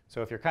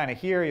 So if you're kind of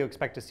here, you'll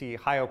expect to see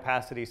high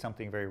opacity,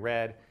 something very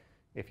red.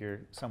 If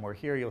you're somewhere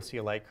here, you'll see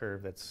a light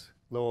curve that's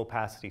low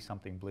opacity,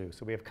 something blue.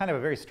 So we have kind of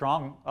a very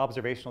strong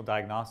observational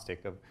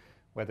diagnostic of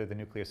whether the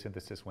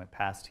nucleosynthesis went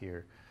past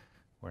here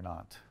or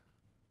not.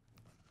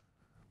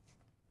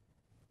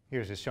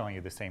 Here's just showing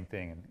you the same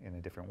thing in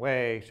a different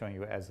way, showing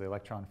you as the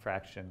electron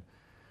fraction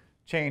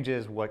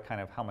changes,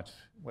 how much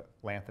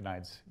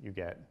lanthanides you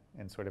get.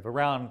 And sort of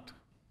around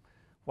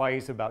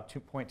YE's about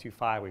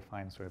 2.25, we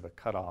find sort of a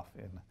cutoff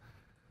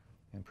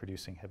in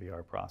producing heavy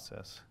R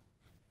process.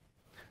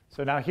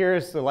 So now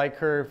here's the light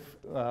curve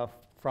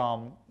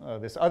from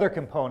this other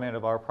component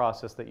of our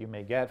process that you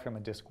may get from a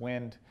disk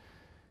wind.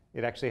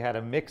 It actually had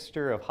a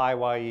mixture of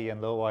high YE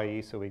and low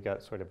YE, so we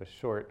got sort of a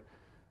short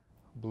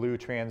blue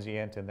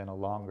transient and then a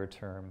longer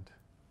termed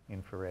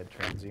infrared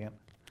transient.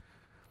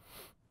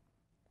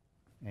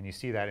 And you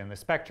see that in the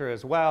spectra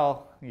as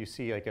well. You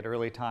see, like at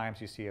early times,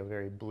 you see a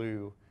very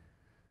blue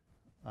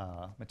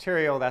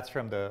material. That's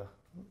from the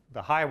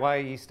high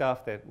YE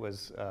stuff that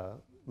was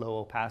low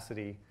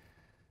opacity.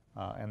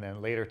 And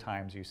then later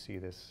times, you see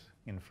this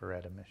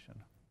infrared emission.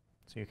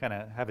 So you kind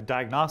of have a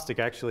diagnostic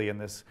actually in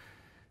this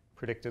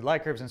predicted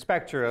light curves and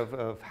spectra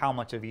of how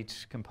much of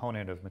each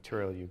component of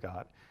material you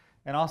got.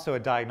 And also a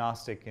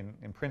diagnostic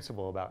in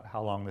principle about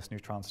how long this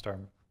neutron star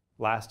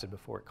lasted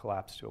before it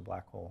collapsed to a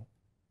black hole.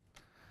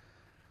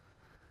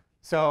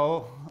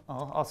 So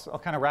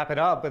I'll kind of wrap it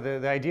up, but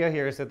the idea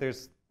here is that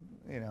there's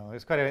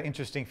quite an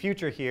interesting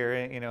future here.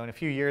 In a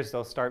few years,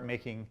 they'll start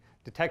making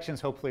detections,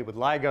 hopefully with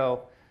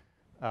LIGO.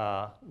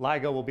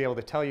 LIGO will be able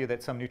to tell you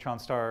that some neutron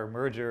star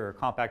merger or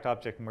compact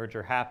object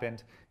merger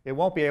happened. It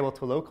won't be able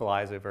to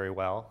localize it very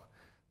well.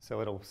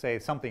 So it'll say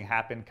something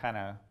happened kind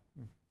of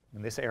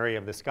in this area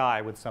of the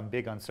sky with some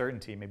big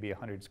uncertainty, maybe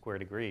 100 square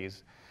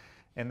degrees.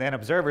 And then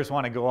observers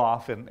want to go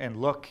off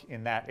and look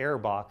in that error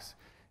box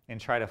and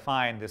try to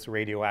find this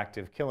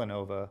radioactive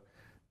kilonova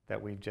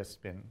that we've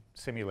just been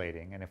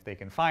simulating. And if they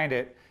can find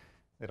it,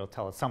 it'll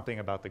tell us something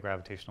about the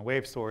gravitational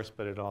wave source,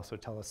 but it'll also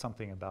tell us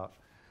something about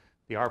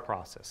the R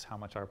process, how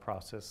much R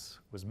process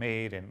was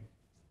made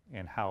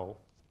and how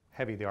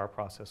heavy the R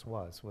process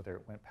was, whether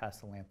it went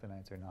past the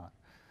lanthanides or not.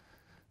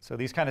 So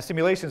these kind of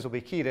simulations will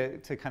be key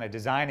to kind of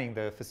designing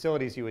the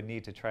facilities you would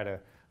need to try to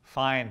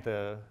find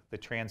the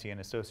transient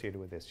associated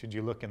with this. Should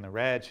you look in the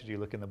red? Should you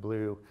look in the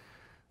blue?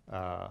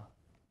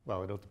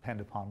 Well, it'll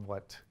depend upon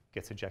what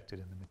gets ejected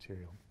in the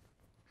material.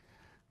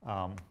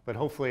 But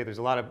hopefully there's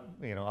a lot of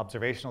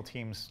observational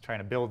teams trying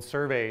to build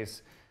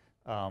surveys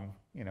kind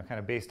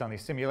of based on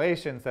these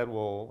simulations that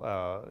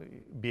will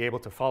be able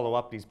to follow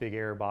up these big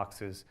error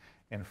boxes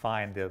and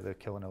find the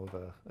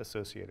kilonova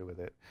associated with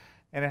it.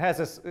 And it has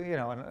this,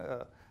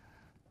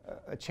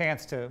 a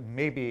chance to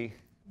maybe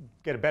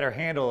get a better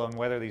handle on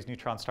whether these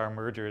neutron star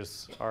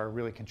mergers are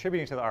really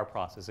contributing to the R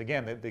process.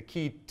 Again, the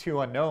key two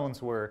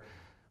unknowns were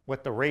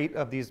what the rate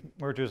of these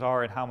mergers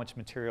are and how much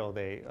material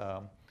they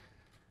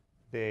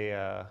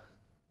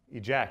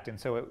eject. And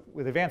so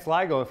with advanced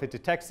LIGO, if it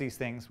detects these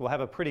things, we'll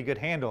have a pretty good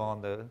handle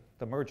on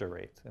the merger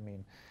rate. I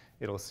mean,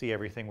 it'll see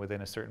everything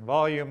within a certain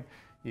volume.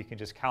 You can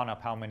just count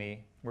up how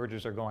many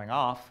mergers are going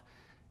off.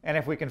 And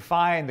if we can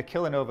find the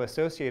kilonova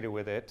associated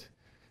with it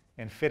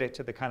and fit it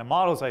to the kind of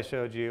models I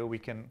showed you, we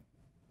can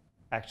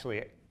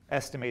actually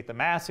estimate the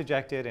mass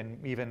ejected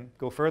and even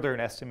go further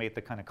and estimate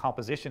the kind of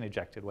composition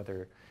ejected,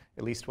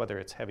 at least whether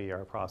it's heavy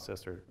R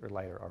process or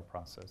lighter R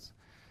process.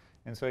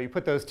 And so you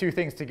put those two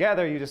things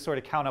together, you just sort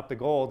of count up the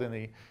gold in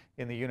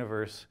the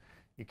universe.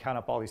 You count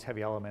up all these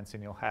heavy elements,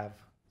 and you'll have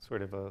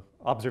sort of a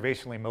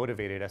observationally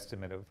motivated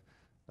estimate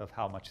of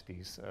how much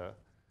these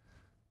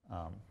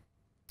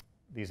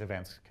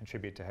events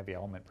contribute to heavy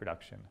element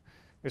production.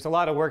 There's a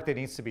lot of work that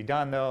needs to be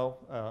done, though,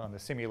 on the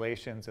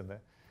simulations and the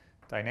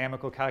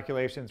dynamical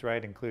calculations,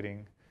 right,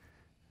 including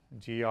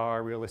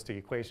GR, realistic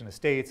equation of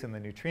states, and the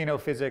neutrino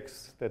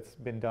physics that's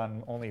been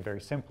done only very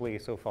simply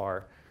so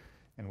far.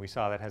 And we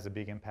saw that has a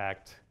big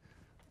impact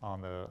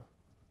on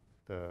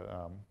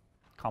the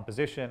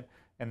composition.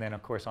 And then,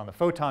 of course, on the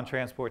photon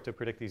transport to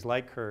predict these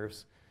light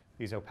curves,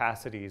 these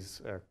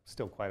opacities are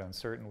still quite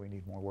uncertain. We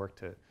need more work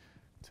to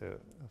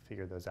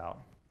figure those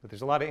out. But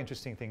there's a lot of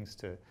interesting things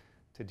to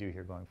do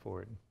here going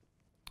forward.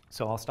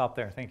 So I'll stop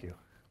there. Thank you.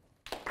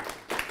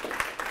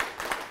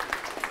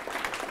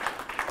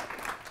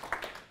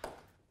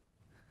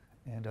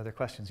 And other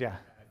questions? Yeah.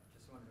 I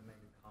just wanted to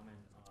make a comment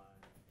on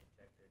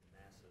ejected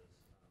masses.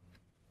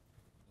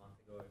 A month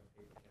ago, a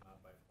paper came out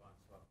by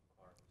Francois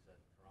Picard, who's at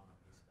Toronto.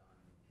 He's done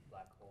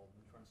black hole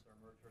neutron star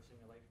merger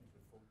simulations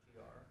with full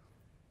GR,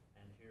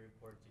 and he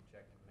reports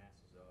ejected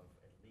masses of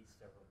at least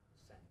several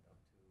percent, up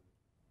to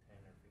 10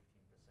 or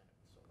 15% of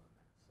the solar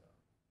mass. So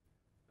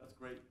That's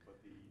great, but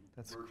the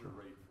merger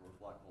rate for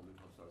black hole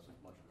neutron stars is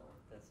much lower.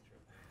 that's true.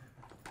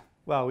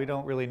 Well, we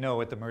don't really know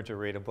what the merger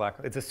rate of black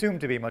hole. It's assumed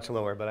to be much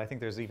lower, but I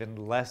think there's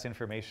even less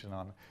information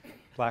on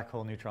black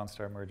hole neutron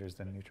star mergers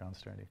than neutron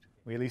star.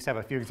 We at least have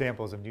a few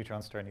examples of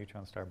neutron star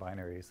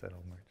binaries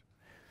that'll merge.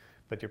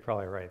 But you're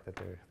probably right that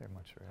they're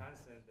much rare.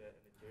 Kasen and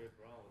Jerry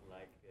Brown would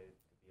like it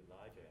to be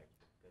larger,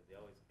 actually, because they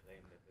always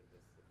claim that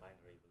this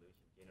binary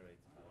evolution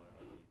generates more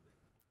of these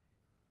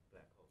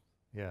black holes.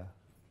 Yeah.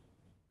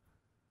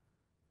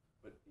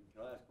 But can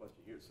I ask a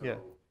question here? So, Yeah.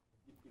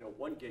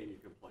 One game you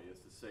can play is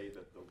to say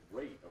that the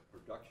rate of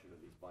production of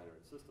these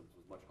binary systems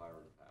was much higher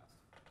in the past.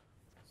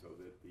 So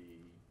that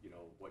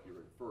what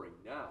you're inferring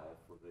now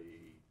for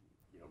the,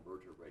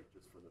 merger rate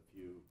just from the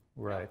few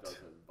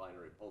dozen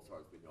binary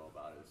pulsars we know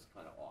about is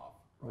kind of off.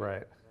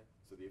 Right.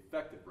 So the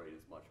effective rate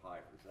is much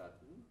higher. Is that?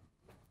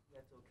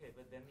 That's okay,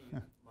 but then you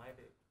might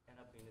end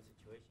up in a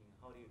situation,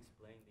 how do you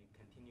explain the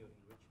continued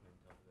enrichment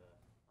of the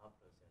R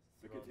process?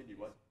 The continued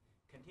what?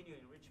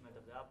 Continued enrichment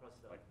of the R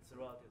process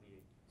throughout the...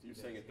 So you're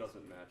saying it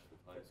doesn't match the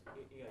time scale?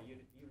 Yeah, you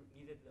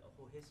needed a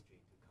whole history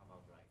to come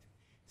out right.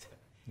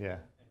 Yeah.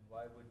 And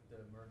why would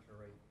the merger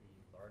rate be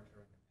larger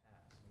in the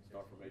past? I mean,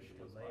 Star there's a formation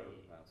huge was delay. higher in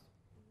the past.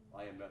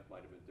 IMF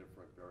might have been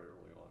different very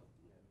early on.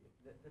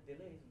 The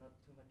delay is not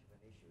too much of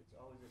an issue. It's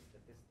always the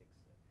statistics.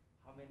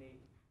 How many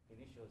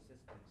initial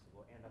systems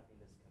will end up in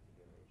this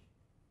configuration?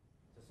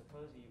 So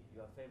suppose you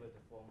are favored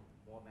to form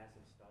more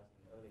massive stars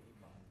in early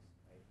epochs,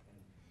 right? And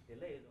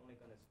delay is only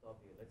going to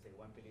stop you. Let's say 1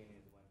 billion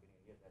years, 1 billion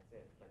years, that's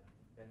it. But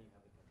then you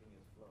have a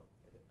continuous flow.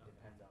 It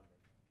depends on the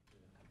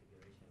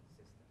configuration of the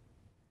system.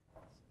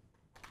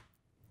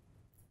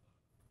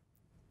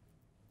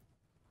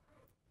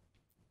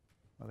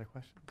 Other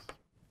questions?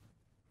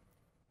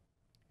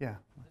 Yeah.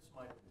 This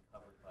might have been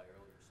covered by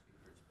earlier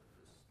speakers, but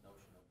this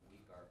notion of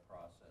weak R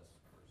process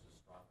versus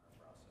strong R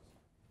process.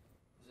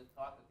 Is it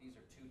thought that these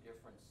are two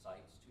different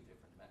sites, two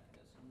different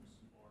mechanisms,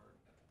 or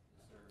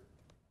is there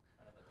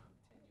kind of a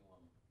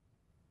continuum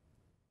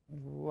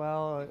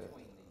Well,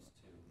 between these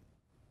two?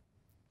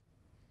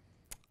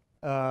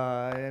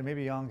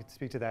 maybe Yang could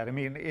speak to that. I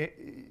mean,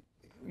 we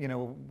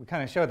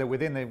kind of showed that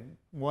within the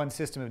one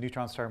system of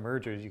neutron star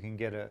mergers, you can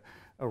get a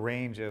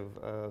range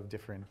of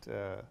different,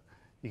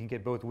 you can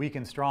get both weak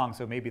and strong.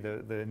 So maybe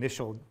the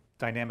initial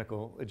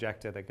dynamical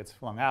ejecta that gets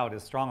flung out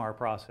is strong R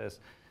process,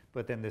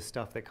 but then this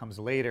stuff that comes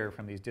later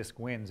from these disk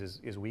winds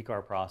is weak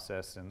R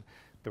process. And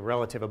the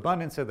relative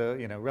abundance of the,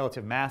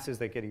 relative masses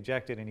that get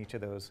ejected in each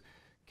of those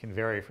can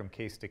vary from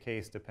case to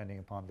case depending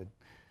upon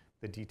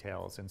the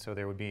details. And so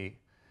there would be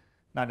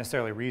not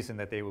necessarily a reason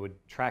that they would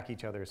track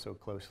each other so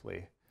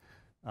closely.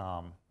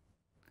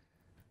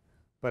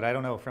 But I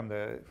don't know from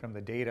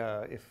the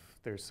data if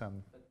there's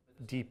some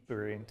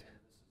deeper into. And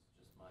this is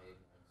just my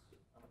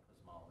ignorance. I'm a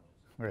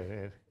cosmologist.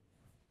 Right.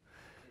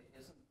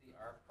 Isn't the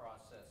R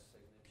process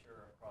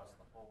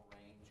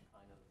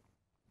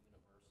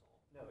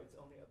No, it's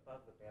only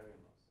above the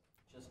barrier-most.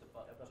 Just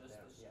above, just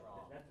there, the yeah,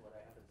 strong. that's what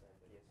I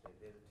emphasized yesterday.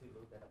 There's two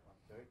loop data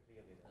points very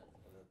clearly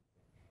there.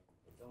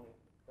 It's only,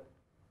 but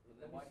And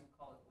let then me why do s- you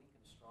call it weak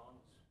and strong?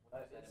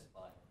 What does that it's-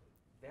 imply?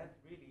 that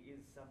really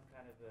is some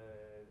kind of a,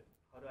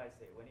 how do I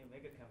say, when you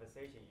make a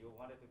conversation, you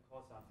wanted to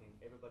call something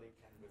everybody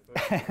can refer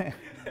to.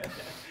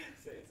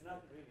 So it's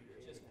not really.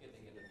 Just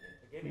giving it a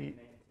name. Giving a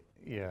name to it.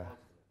 Yeah.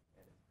 Most of it.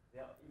 And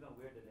there are even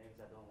weirder names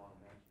I don't want to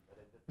mention, but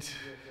the thing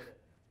here is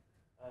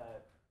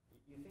that,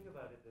 you think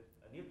about it,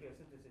 a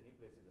nucleosynthesis,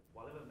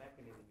 whatever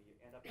mechanism you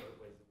end up with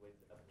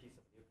a piece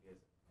of nucleus,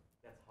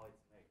 that's how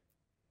it's made.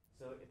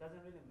 So it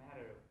doesn't really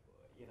matter,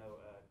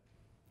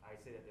 I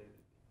say that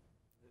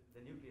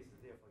the nucleus is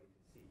there for you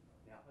to see.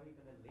 Now, how are you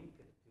going to link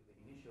it to the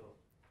initial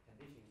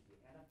conditions you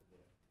end up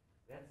there?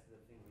 That's the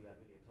thing we are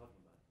really talking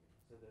about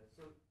here.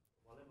 So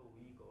whatever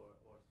weak or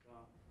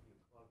strong you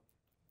call,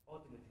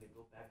 ultimately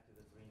go back to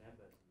the three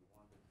numbers you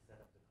wanted to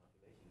set up the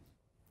calculations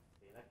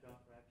for. The electron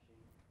fraction,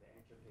 the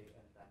entropy,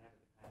 and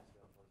dynamic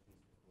timescale for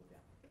things to cool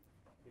down.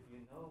 If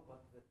you know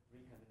what the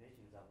three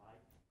combinations are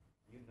like,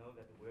 you know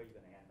that where you're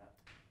going to end up.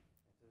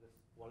 And so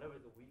whatever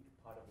the weak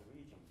part of the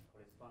region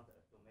corresponds to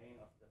a domain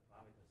of the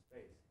parameter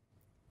space,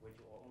 which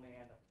will only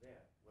end up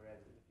there. Whereas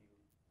if you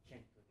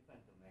change to a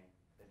different domain,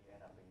 then you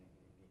end up in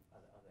the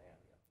other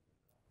area.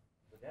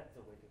 So that's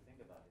the way to think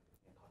about it.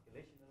 And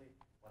calculationally,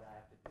 what I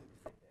have to do is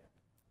sit there.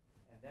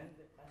 And then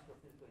the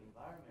astrophysical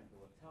environment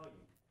will tell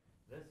you,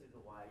 this is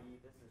the YE,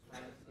 this is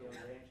time scale,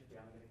 the entropy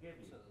I'm going to give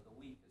you. So the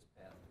weak is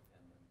path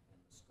dependent and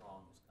the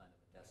strong is kind of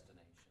a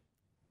destination.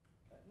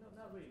 No,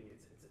 not really.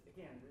 It's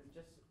again, it's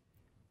just,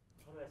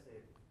 how do I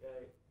say it?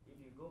 If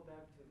you go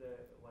back to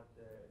what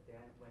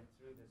Dan went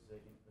through this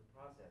the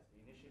process,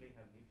 you initially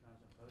have neutrons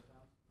and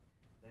protons,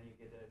 then you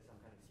get some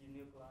kind of C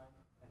nuclei,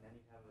 and then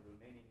you have the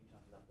remaining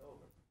neutrons left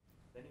over.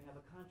 Then you have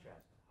a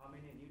contrast. How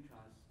many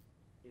neutrons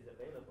is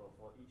available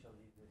for each of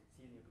these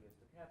C nucleus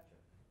to capture?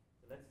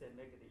 So let's say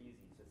make it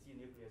easy. So C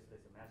nucleus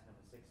is a mass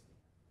number 60.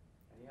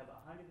 And you have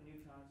 100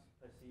 neutrons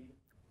per seed,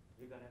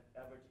 you're going to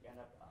average end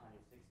up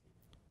 160.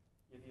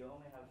 If you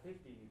only have 50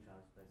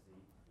 neutrons per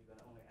seed, you're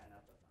going to only end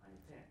up at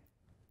 110.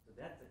 So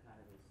that's the kind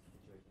of a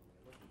situation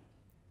we're looking at.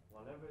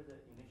 Whatever the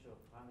initial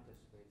parameter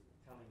space is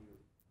telling you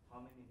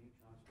how many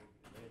neutrons will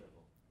be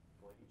available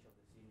for each of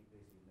the C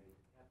nucleus you made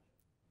to capture.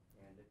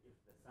 And if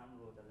the sum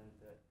rule doesn't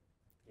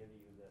give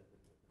you the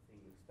thing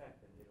you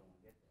expect, then they don't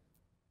get there.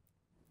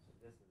 So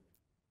this is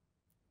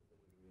the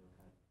real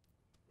kind of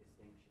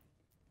distinction.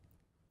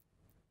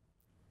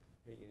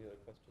 Hey, any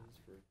other questions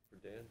for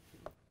Dan?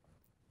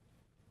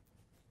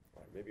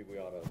 All right, maybe we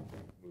ought to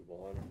move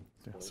on.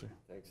 Yes, sir.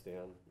 Thanks,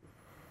 Dan.